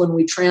happens when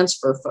we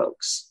transfer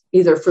folks,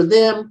 either for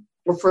them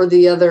or for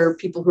the other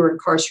people who are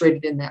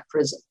incarcerated in that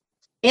prison.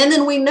 And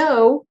then we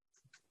know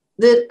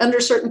that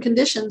under certain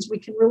conditions, we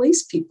can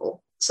release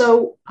people.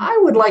 So I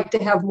would like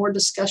to have more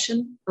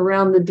discussion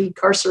around the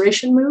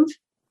decarceration move,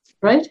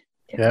 right?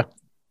 Yeah.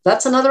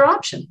 That's another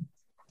option.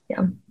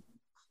 Yeah.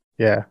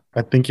 Yeah,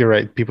 I think you're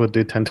right. People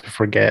do tend to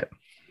forget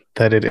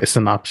that it is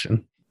an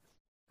option.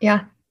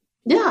 Yeah.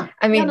 Yeah.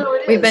 I mean,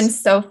 we've been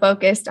so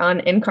focused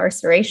on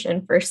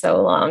incarceration for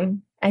so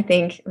long. I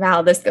think,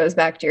 Val, this goes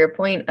back to your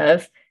point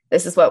of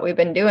this is what we've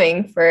been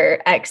doing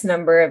for X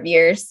number of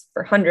years,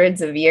 for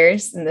hundreds of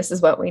years, and this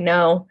is what we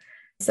know.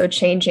 So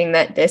changing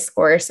that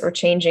discourse or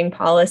changing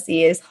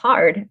policy is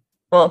hard.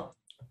 Well,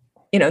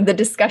 the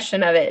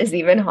discussion of it is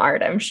even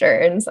hard, I'm sure,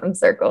 in some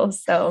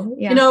circles. So,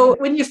 yeah.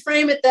 When you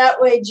frame it that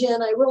way,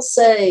 Jen, I will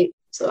say,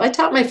 so I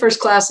taught my first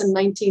class in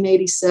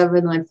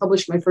 1987. I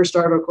published my first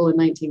article in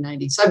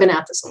 1990. So I've been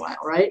at this a while,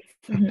 right?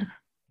 Mm-hmm.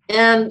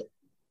 And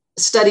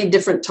studied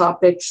different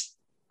topics.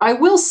 I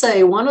will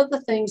say one of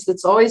the things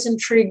that's always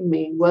intrigued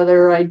me,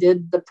 whether I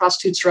did the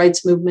prostitutes'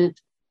 rights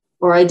movement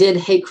or I did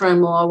hate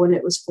crime law when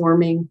it was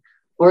forming,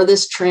 or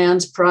this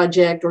trans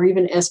project, or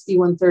even SB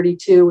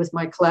 132 with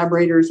my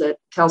collaborators at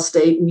Cal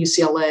State and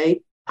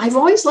UCLA, I've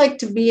always liked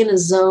to be in a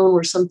zone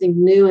where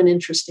something new and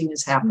interesting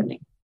is happening.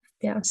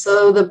 Yeah.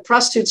 So the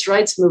prostitutes'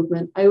 rights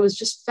movement, I was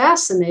just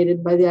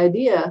fascinated by the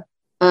idea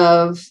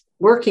of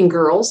working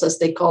girls, as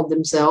they called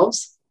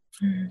themselves,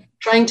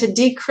 trying to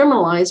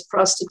decriminalize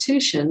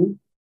prostitution.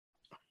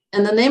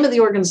 And the name of the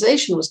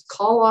organization was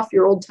Call Off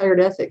Your Old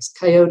Tired Ethics,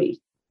 Coyote.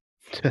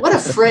 What a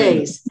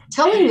phrase.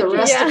 Telling the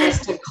rest of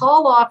us to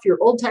call off your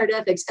old tired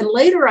ethics. And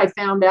later I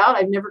found out,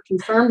 I've never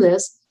confirmed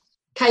this,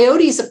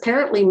 coyotes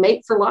apparently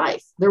mate for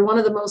life. They're one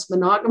of the most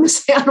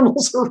monogamous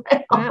animals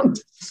around. Wow.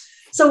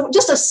 So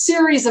just a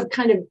series of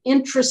kind of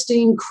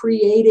interesting,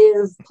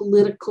 creative,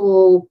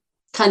 political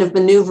kind of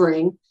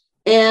maneuvering.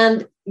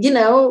 And,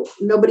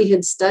 nobody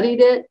had studied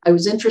it. I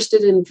was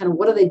interested in kind of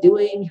what are they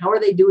doing? How are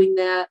they doing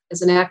that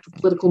as an act of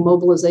political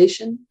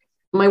mobilization?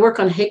 My work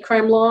on hate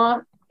crime law,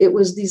 it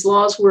was these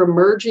laws were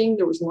emerging.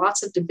 There was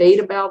lots of debate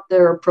about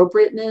their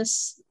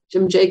appropriateness.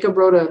 Jim Jacob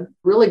wrote a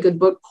really good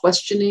book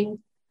questioning,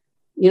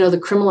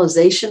 the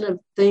criminalization of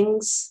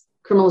things,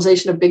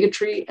 criminalization of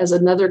bigotry as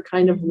another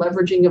kind of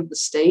leveraging of the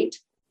state.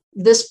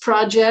 This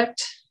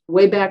project,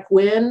 way back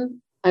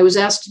when, I was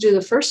asked to do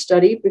the first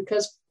study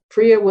because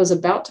Priya was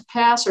about to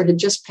pass or had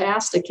just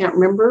passed, I can't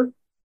remember.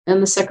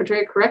 And the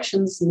Secretary of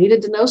Corrections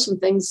needed to know some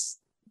things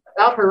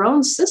about her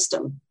own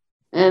system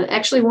and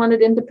actually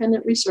wanted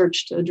independent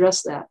research to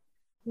address that.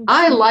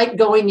 I like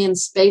going in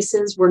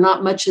spaces where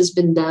not much has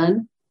been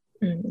done.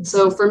 Mm-hmm.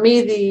 So for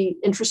me, the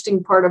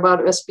interesting part about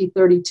SB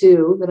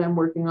 32 that I'm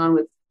working on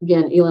with,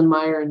 again, Elin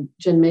Meyer and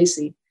Jen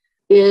Macy,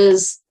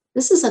 is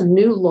this is a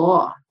new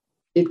law.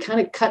 It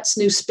kind of cuts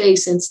new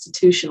space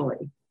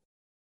institutionally.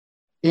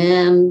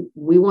 And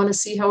we want to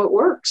see how it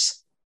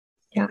works.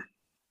 Yeah,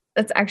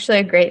 that's actually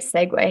a great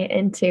segue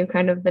into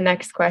kind of the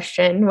next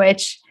question,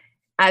 which,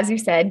 as you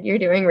said, you're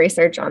doing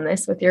research on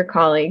this with your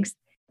colleagues,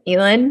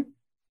 Elin,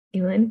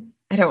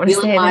 I don't want to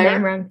say the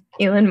name wrong,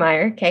 Elin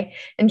Meyer, okay,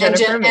 and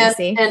Jennifer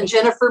Macy. And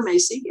Jennifer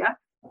Macy, yeah.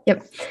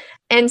 Yep.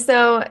 And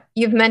so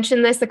you've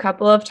mentioned this a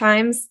couple of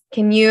times.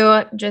 Can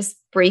you just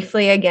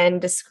briefly again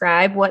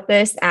describe what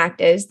this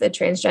act is, the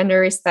Transgender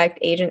Respect,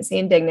 Agency,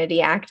 and Dignity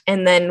Act,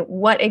 and then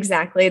what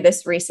exactly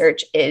this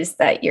research is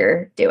that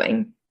you're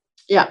doing?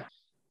 Yeah.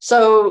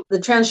 So the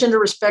Transgender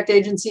Respect,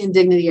 Agency, and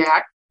Dignity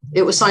Act,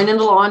 it was signed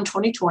into law in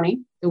 2020.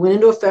 It went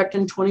into effect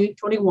in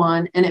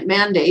 2021, and it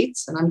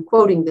mandates, and I'm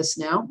quoting this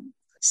now,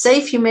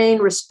 safe, humane,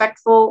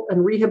 respectful,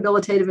 and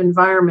rehabilitative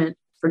environment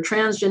for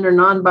transgender,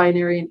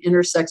 non-binary, and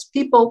intersex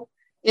people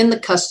in the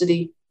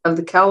custody of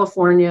the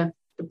California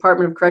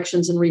Department of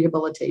Corrections and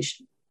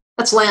Rehabilitation.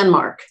 That's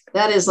landmark.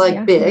 That is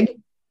big.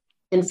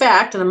 In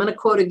fact, and I'm going to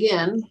quote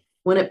again,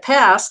 when it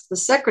passed, the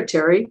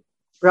secretary,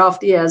 Ralph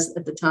Diaz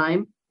at the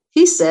time,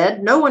 he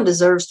said, no one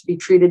deserves to be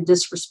treated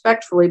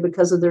disrespectfully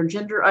because of their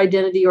gender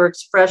identity or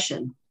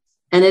expression.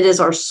 And it is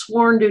our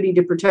sworn duty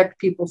to protect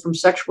people from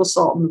sexual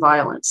assault and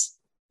violence.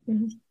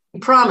 Mm-hmm. He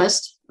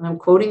promised, and I'm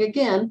quoting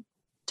again,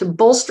 to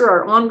bolster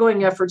our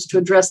ongoing efforts to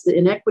address the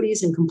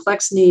inequities and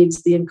complex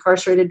needs the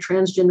incarcerated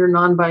transgender,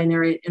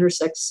 non-binary, and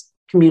intersex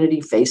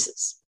community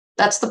faces.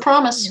 That's the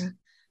promise. Yeah.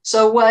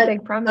 So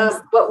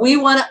what we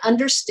want to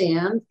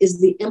understand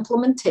is the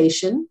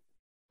implementation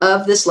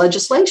of this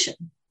legislation.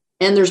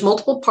 And there's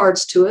multiple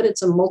parts to it.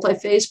 It's a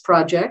multi-phase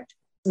project.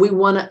 We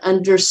want to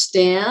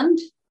understand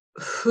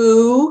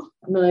who,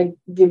 I'm going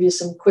to give you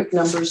some quick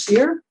numbers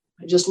here.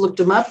 I just looked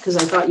them up because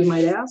I thought you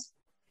might ask.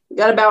 We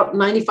got about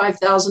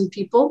 95,000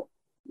 people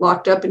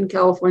locked up in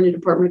California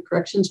Department of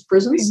Corrections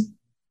prisons. Okay.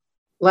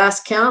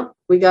 Last count,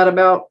 we got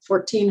about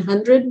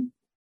 1,400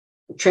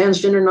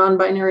 transgender,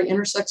 non-binary,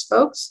 intersex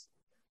folks.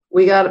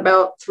 We got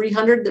about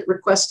 300 that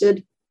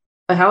requested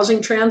a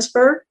housing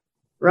transfer,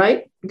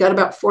 right? We got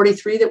about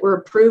 43 that were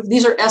approved.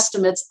 These are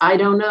estimates. I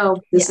don't know.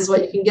 This is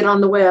what you can get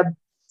on the web.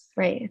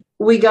 Right.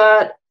 We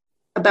got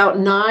about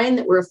 9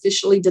 that were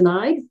officially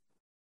denied.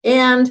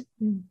 And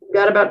we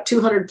got about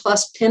 200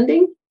 plus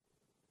pending.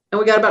 And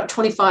we got about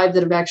 25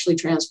 that have actually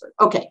transferred.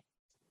 Okay.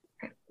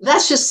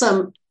 That's just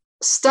some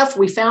stuff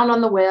we found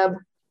on the web.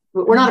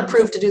 We're not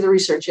approved to do the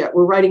research yet.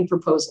 We're writing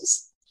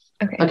proposals.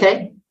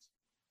 Okay.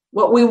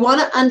 What we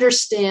want to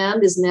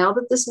understand is now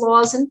that this law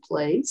is in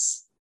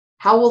place,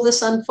 how will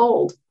this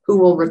unfold? Who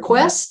will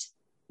request?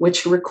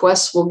 Which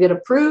requests will get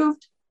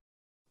approved?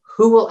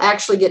 Who will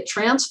actually get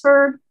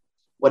transferred?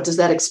 What does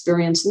that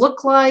experience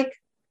look like?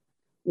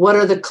 What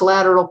are the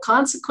collateral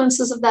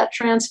consequences of that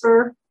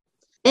transfer?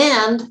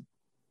 And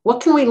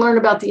what can we learn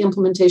about the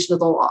implementation of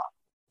the law?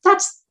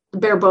 That's the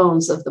bare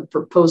bones of the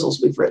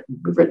proposals we've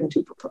written. We've written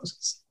 2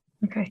 proposals.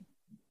 Okay.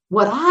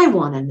 What I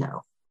want to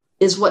know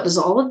is, what does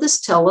all of this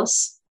tell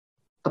us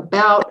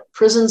about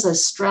prisons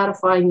as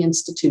stratifying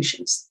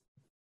institutions?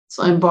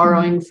 So I'm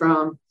borrowing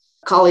from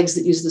colleagues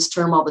that use this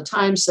term all the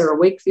time, Sarah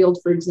Wakefield,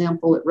 for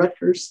example, at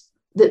Rutgers,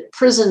 that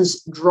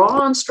prisons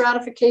draw on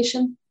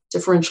stratification,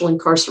 differential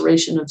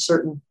incarceration of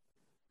certain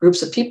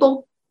groups of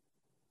people.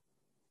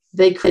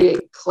 They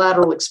create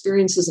collateral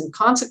experiences and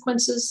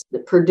consequences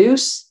that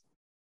produce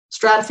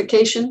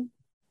stratification.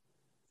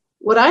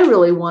 What I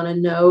really want to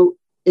know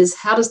is,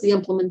 how does the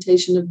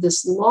implementation of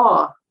this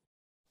law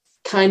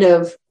kind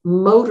of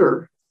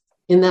motor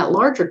in that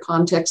larger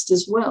context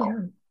as well?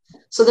 Yeah.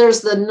 So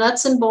there's the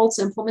nuts and bolts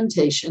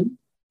implementation,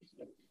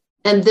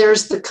 and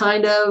there's the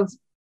kind of,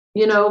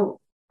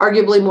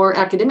 arguably more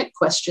academic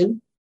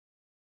question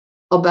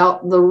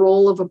about the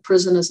role of a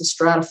prison as a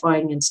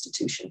stratifying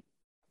institution.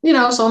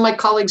 Some of my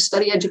colleagues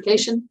study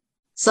education,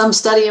 some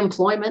study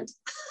employment,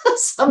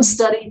 some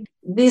study,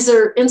 these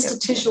are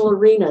institutional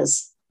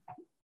arenas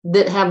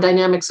that have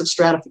dynamics of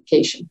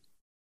stratification.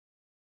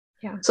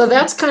 Yeah. So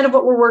that's kind of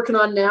what we're working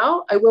on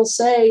now. I will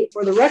say,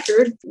 for the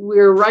record,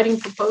 we're writing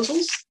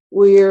proposals.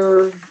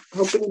 We're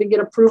hoping to get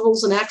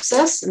approvals and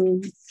access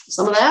and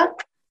some of that.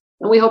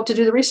 and we hope to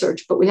do the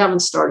research, but we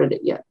haven't started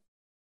it yet.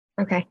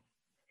 Okay.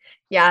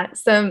 Yeah.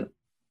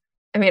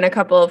 A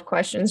couple of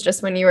questions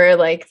just when you were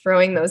like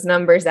throwing those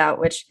numbers out,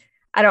 which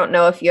I don't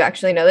know if you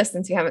actually know this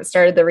since you haven't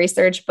started the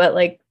research, but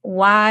like,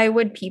 why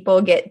would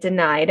people get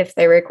denied if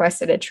they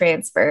requested a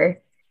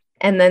transfer?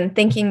 And then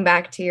thinking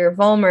back to your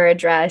Vollmer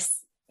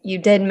address, you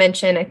did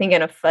mention, I think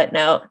in a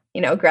footnote,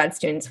 grad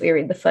students, we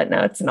read the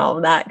footnotes and all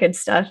of that good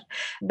stuff,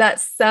 that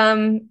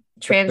some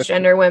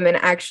transgender women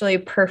actually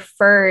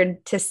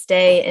preferred to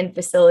stay in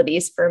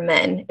facilities for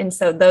men. And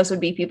so those would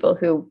be people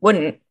who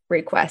wouldn't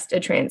request a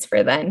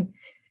transfer then.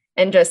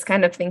 And just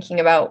kind of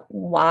thinking about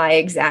why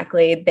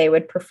exactly they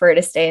would prefer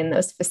to stay in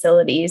those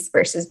facilities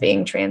versus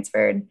being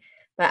transferred.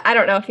 But I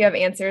don't know if you have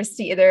answers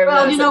to either of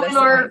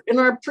those. In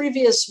our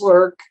previous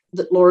work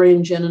that Lori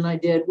and Jen and I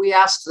did, we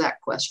asked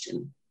that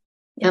question.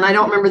 Yeah. And I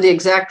don't remember the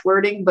exact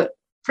wording, but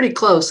pretty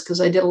close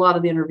because I did a lot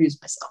of the interviews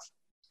myself.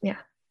 Yeah.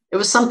 It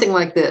was something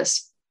like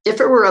this.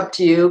 If it were up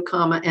to you,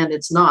 and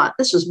it's not,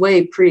 this was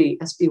way pre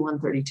SB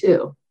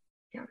 132.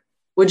 Yeah.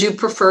 Would you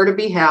prefer to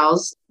be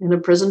housed in a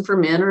prison for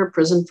men or a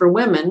prison for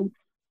women?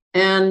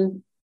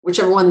 And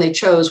whichever one they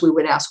chose, we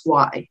would ask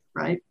why,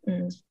 right?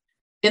 Mm.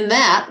 In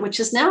that, which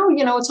is now,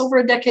 it's over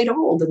a decade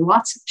old and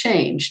lots have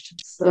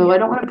changed. So I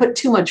don't want to put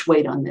too much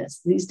weight on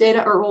this. These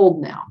data are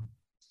old now.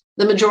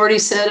 The majority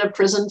said a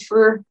prison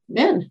for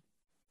men.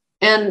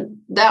 And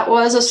that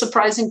was a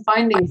surprising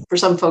finding for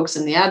some folks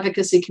in the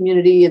advocacy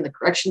community and the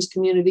corrections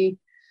community.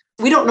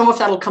 We don't know if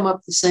that'll come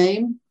up the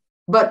same,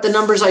 but the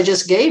numbers I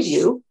just gave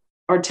you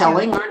are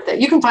telling, aren't they?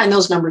 You can find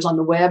those numbers on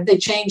the web. They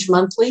change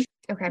monthly.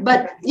 Okay.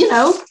 But,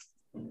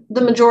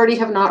 the majority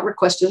have not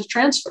requested a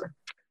transfer.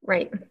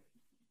 Right.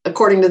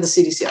 According to the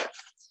CDCR.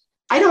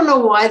 I don't know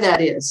why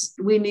that is.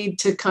 We need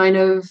to kind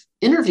of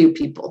interview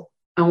people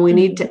and we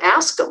need to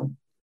ask them,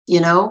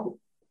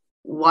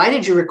 why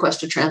did you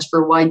request a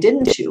transfer? Why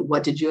didn't you?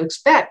 What did you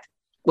expect?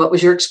 What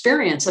was your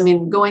experience?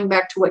 Going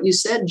back to what you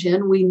said,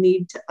 Jen, we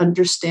need to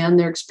understand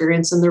their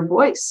experience and their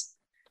voice.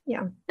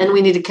 Yeah. And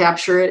we need to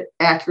capture it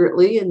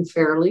accurately and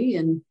fairly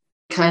and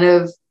kind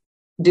of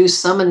do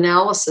some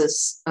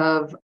analysis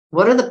of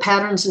what are the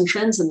patterns and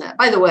trends in that.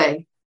 By the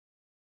way,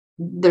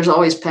 there's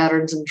always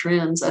patterns and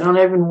trends. I don't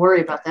even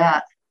worry about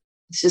that.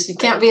 It's just you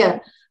can't be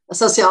a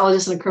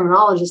sociologist and a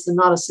criminologist and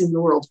not assume the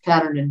world's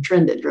patterned and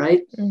trended,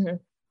 right? Mm-hmm.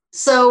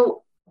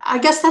 So I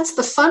guess that's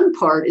the fun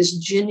part, is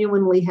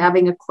genuinely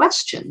having a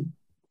question.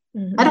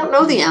 Mm-hmm. I don't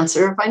know the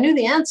answer. If I knew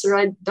the answer,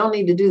 I don't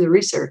need to do the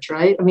research,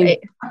 right? Right.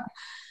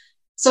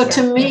 So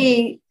to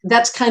me,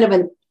 that's kind of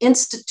an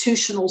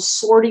institutional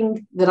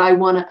sorting that I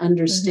want to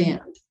understand.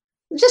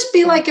 Mm-hmm. Just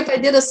be like if I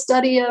did a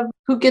study of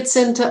who gets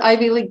into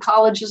Ivy League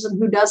colleges and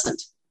who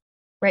doesn't.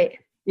 Right.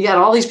 You got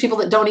all these people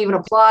that don't even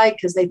apply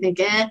because they think,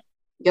 You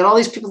get all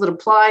these people that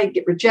apply,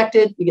 get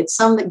rejected. You get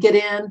some that get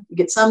in. You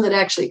get some that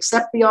actually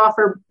accept the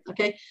offer.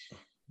 Okay.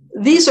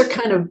 These are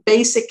kind of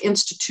basic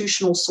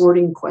institutional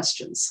sorting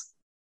questions.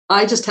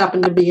 I just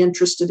happen to be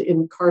interested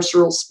in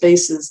carceral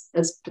spaces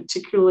as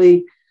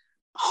particularly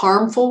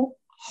harmful,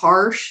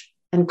 harsh,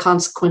 and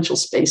consequential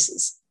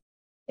spaces.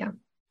 Yeah.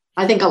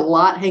 I think a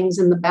lot hangs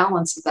in the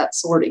balance of that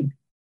sorting.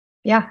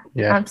 Yeah,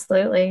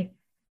 absolutely.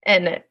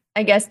 And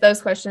I guess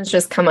those questions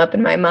just come up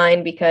in my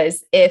mind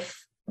because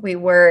if we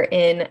were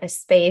in a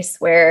space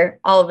where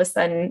all of a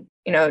sudden,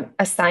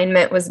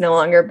 assignment was no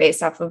longer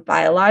based off of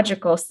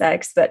biological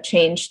sex, but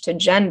changed to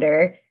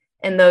gender,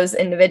 and those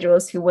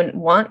individuals who wouldn't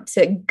want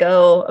to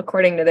go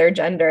according to their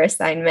gender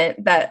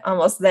assignment, that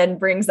almost then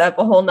brings up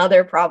a whole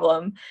nother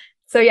problem.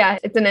 So yeah,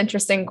 it's an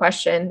interesting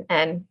question.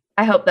 And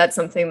I hope that's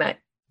something that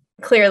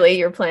clearly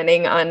you're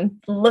planning on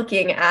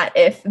looking at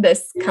if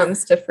this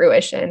comes to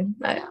fruition.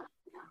 But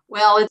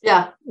well,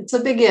 it's a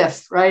big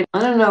if, right? I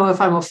don't know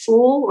if I'm a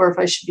fool or if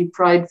I should be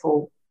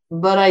prideful,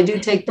 but I do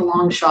take the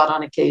long shot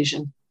on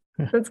occasion.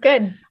 That's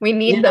good. We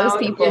need those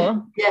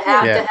people. You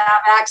have to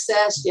have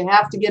access. You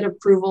have to get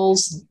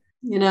approvals.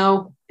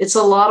 It's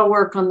a lot of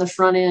work on the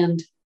front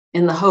end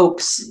in the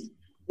hopes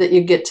that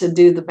you get to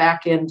do the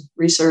back end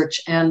research.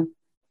 And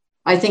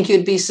I think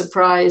you'd be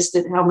surprised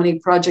at how many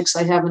projects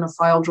I have in a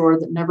file drawer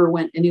that never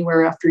went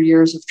anywhere after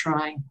years of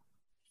trying.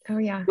 Oh,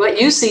 yeah. What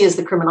you see is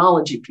the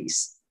criminology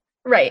piece.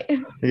 Right.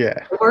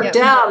 Yeah. It worked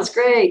out. It's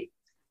great.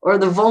 Or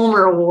the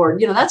Vollmer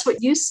Award. That's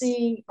what you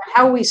see,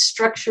 how we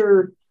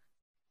structure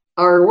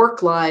our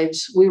work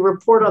lives. We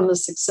report on the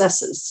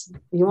successes.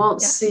 You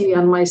won't see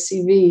on my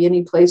CV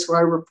any place where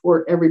I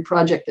report every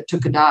project that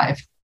took a dive.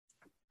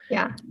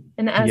 Yeah.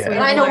 And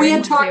I know we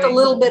had talked a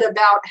little bit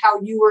about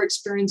how you were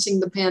experiencing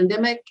the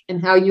pandemic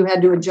and how you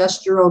had to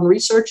adjust your own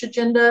research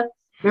agenda.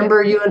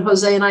 Remember you and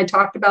Jose and I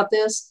talked about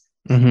this?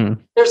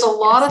 Mm-hmm. There's a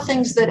lot of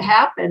things that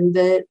happen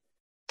that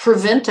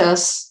prevent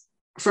us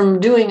from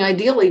doing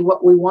ideally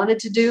what we wanted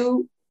to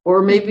do,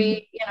 or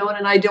maybe, in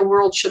an ideal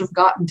world should have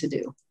gotten to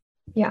do.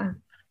 Yeah.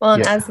 Well,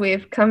 and as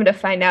we've come to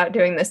find out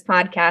doing this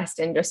podcast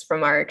and just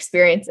from our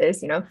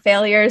experiences,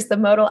 failure is the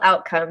modal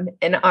outcome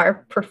in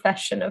our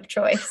profession of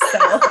choice.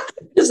 So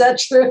is that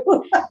true?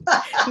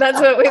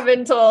 That's what we've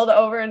been told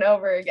over and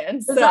over again.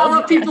 Is that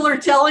what people are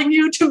telling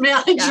you to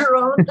manage your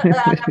own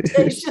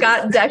adaptation?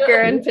 Scott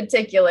Decker in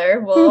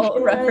particular,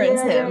 we'll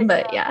reference him,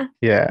 but yeah.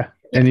 Yeah.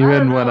 And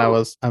even when I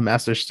was a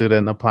master's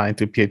student applying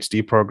to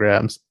PhD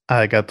programs,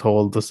 I got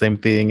told the same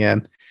thing.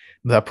 And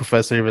that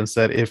professor even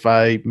said, if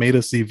I made a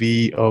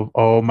CV of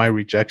all my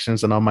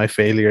rejections and all my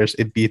failures,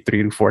 it'd be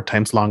 3 to 4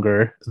 times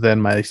longer than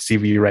my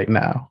CV right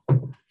now.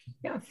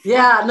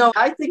 Yeah, no,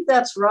 I think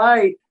that's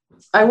right.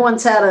 I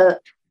once had a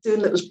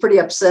student that was pretty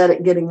upset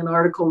at getting an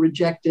article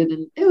rejected,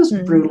 and it was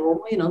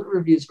brutal. The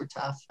reviews were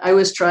tough. I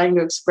was trying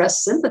to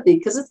express sympathy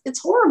because it's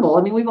horrible.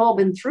 I mean, we've all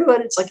been through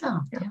it. It's like, oh,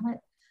 damn it.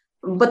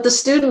 But the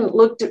student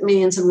looked at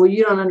me and said, well,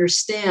 you don't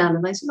understand.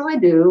 And I said, no, I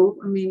do.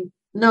 I mean,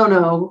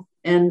 no.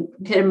 And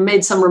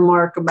made some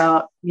remark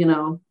about,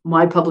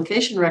 my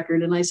publication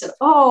record. And I said,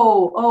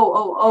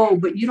 oh,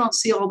 but you don't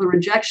see all the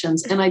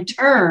rejections. And I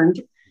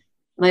turned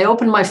and I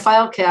opened my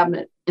file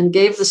cabinet and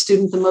gave the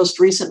student the most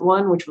recent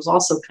one, which was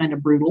also kind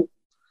of brutal.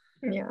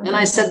 Yeah. And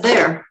I said,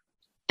 there.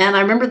 And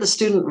I remember the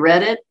student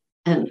read it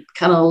and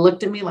kind of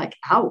looked at me like,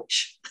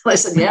 ouch. I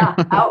said, yeah,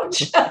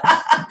 ouch.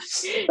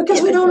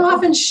 Because we don't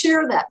often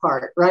share that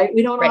part, right?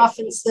 We don't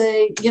often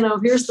say,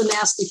 here's the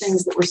nasty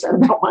things that were said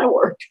about my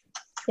work.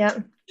 Yeah.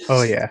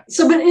 Oh, yeah.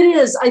 So, but it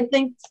is, I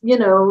think,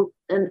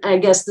 and I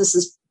guess this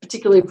is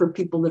particularly for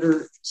people that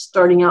are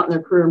starting out in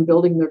their career and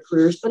building their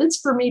careers, but it's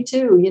for me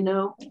too,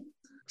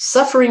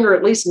 suffering or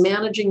at least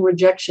managing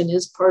rejection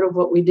is part of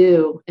what we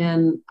do.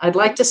 And I'd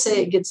like to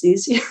say it gets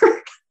easier,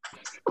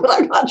 but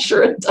I'm not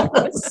sure it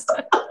does.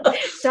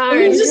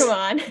 Darn, come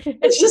on.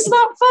 It's just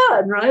not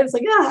fun, right? It's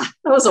like, that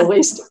was a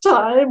waste of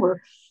time,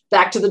 or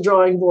back to the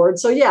drawing board.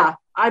 So yeah,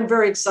 I'm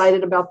very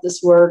excited about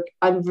this work.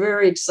 I'm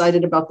very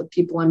excited about the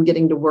people I'm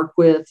getting to work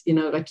with.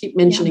 I keep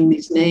mentioning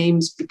these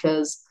names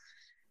because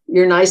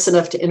you're nice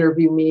enough to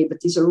interview me,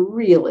 but these are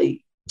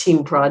really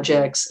team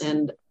projects.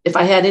 And if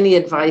I had any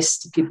advice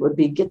to people, it would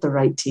be get the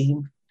right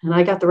team. And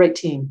I got the right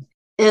team.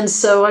 And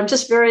so I'm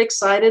just very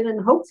excited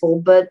and hopeful,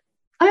 but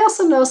I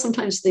also know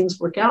sometimes things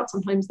work out,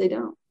 sometimes they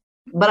don't.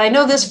 But I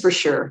know this for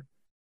sure.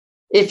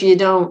 If you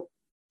don't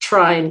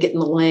try and get in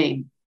the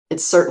lane, it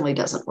certainly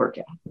doesn't work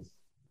out.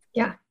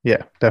 Yeah.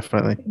 Yeah,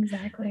 definitely.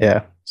 Exactly.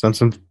 Yeah.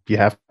 Sometimes you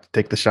have to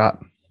take the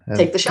shot.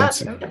 Take the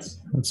shot.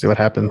 And see what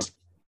happens.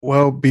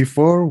 Well,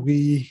 before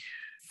we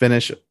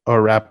finish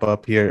or wrap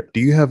up here, do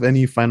you have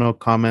any final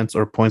comments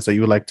or points that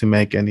you would like to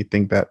make?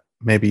 Anything that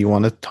maybe you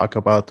want to talk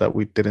about that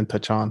we didn't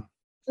touch on?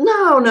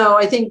 No.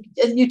 I think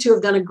you two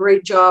have done a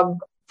great job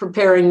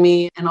preparing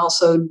me and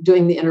also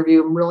doing the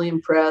interview. I'm really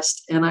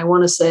impressed. And I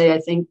want to say, I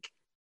think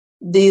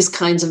these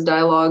kinds of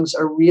dialogues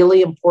are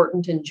really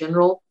important in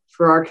general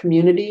for our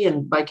community.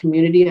 And by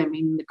community, I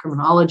mean the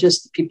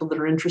criminologists, the people that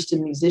are interested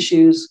in these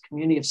issues,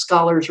 community of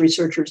scholars,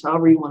 researchers,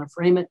 however you want to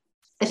frame it.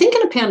 I think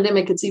in a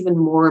pandemic, it's even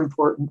more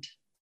important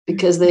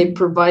because they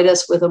provide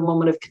us with a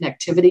moment of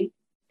connectivity.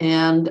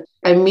 And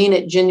I mean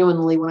it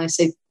genuinely when I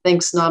say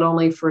thanks not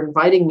only for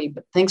inviting me,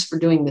 but thanks for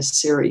doing this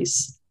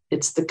series.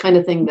 It's the kind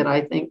of thing that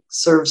I think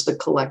serves the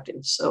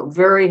collective. So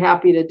very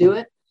happy to do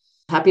it.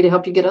 Happy to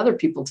help you get other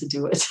people to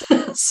do it.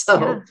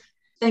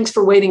 Thanks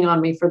for waiting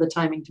on me for the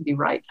timing to be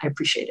right. I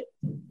appreciate it.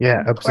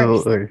 Yeah,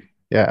 absolutely.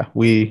 Yeah,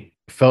 we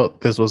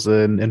felt this was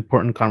an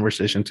important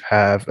conversation to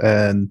have,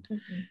 and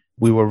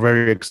we were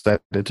very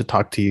excited to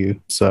talk to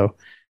you. So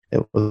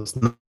it was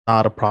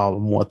not a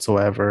problem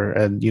whatsoever.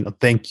 And,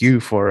 thank you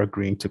for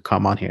agreeing to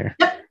come on here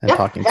and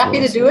talking to us.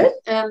 Happy to do it.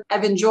 And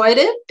I've enjoyed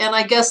it. And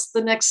I guess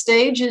the next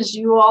stage is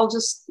you all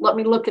just let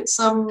me look at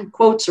some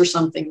quotes or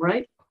something,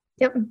 right?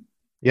 Yep.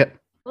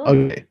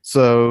 Okay,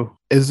 so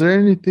is there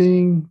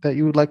anything that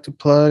you would like to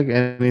plug?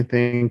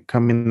 Anything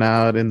coming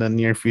out in the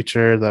near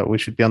future that we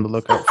should be on the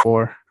lookout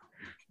for?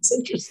 It's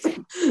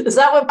interesting. Is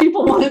that what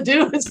people want to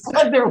do? Is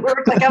plug their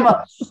work? I'm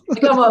a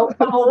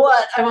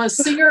what? I'm a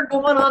singer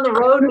going on the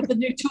road with a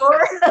new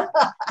tour.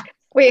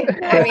 We'd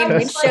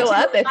show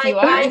up if you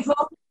are.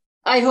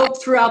 I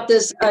hope throughout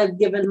this I've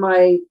given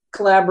my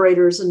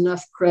collaborators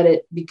enough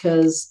credit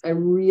because I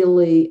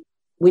really,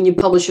 when you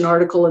publish an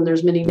article and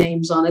there's many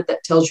names on it,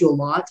 that tells you a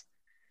lot.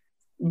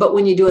 But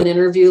when you do an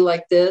interview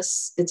like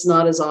this, it's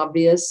not as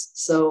obvious.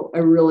 So I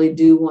really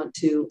do want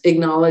to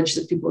acknowledge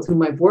the people with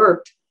whom I've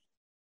worked.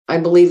 I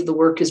believe the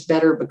work is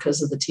better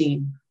because of the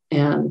team,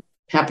 and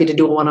happy to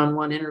do a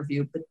one-on-one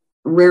interview, but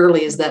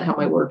rarely is that how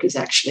my work is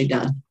actually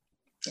done.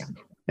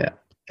 Yeah.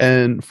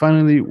 And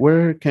finally,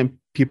 where can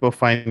people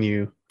find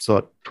you?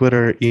 So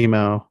Twitter,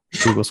 email,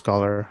 Google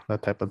Scholar,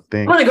 that type of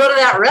thing. I'm going to go to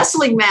that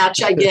wrestling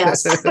match, I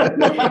guess.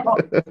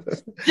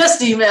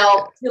 Just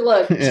email.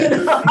 Look,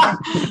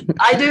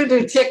 I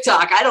do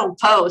TikTok. I don't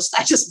post.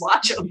 I just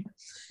watch them.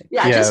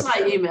 Yeah, just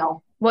my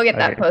email. We'll get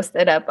that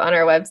posted up on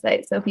our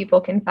website so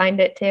people can find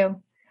it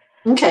too.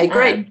 Okay,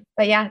 great.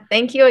 But yeah,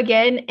 thank you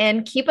again.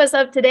 And keep us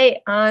up to date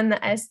on the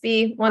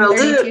SB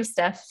 132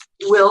 stuff.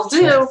 Will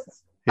do.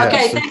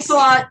 Okay, thanks a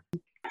lot.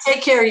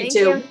 Take care, you Thank two.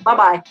 you.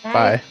 Bye-bye.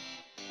 Bye.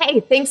 Hey,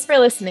 thanks for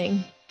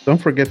listening. Don't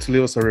forget to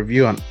leave us a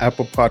review on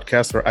Apple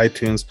Podcasts or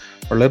iTunes,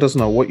 or let us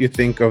know what you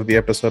think of the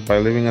episode by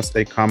leaving us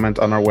a comment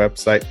on our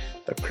website,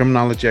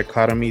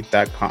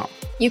 thecriminologyacademy.com.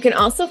 You can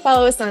also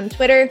follow us on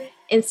Twitter,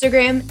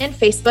 Instagram, and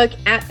Facebook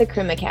at The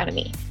Crim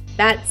Academy.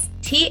 That's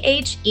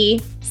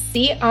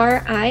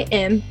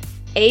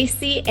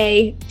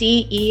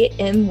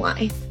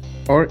TheCrimAcademy.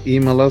 Or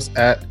email us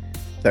at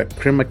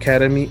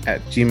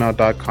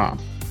thecrimacademy@gmail.com.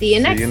 See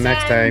you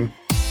next time.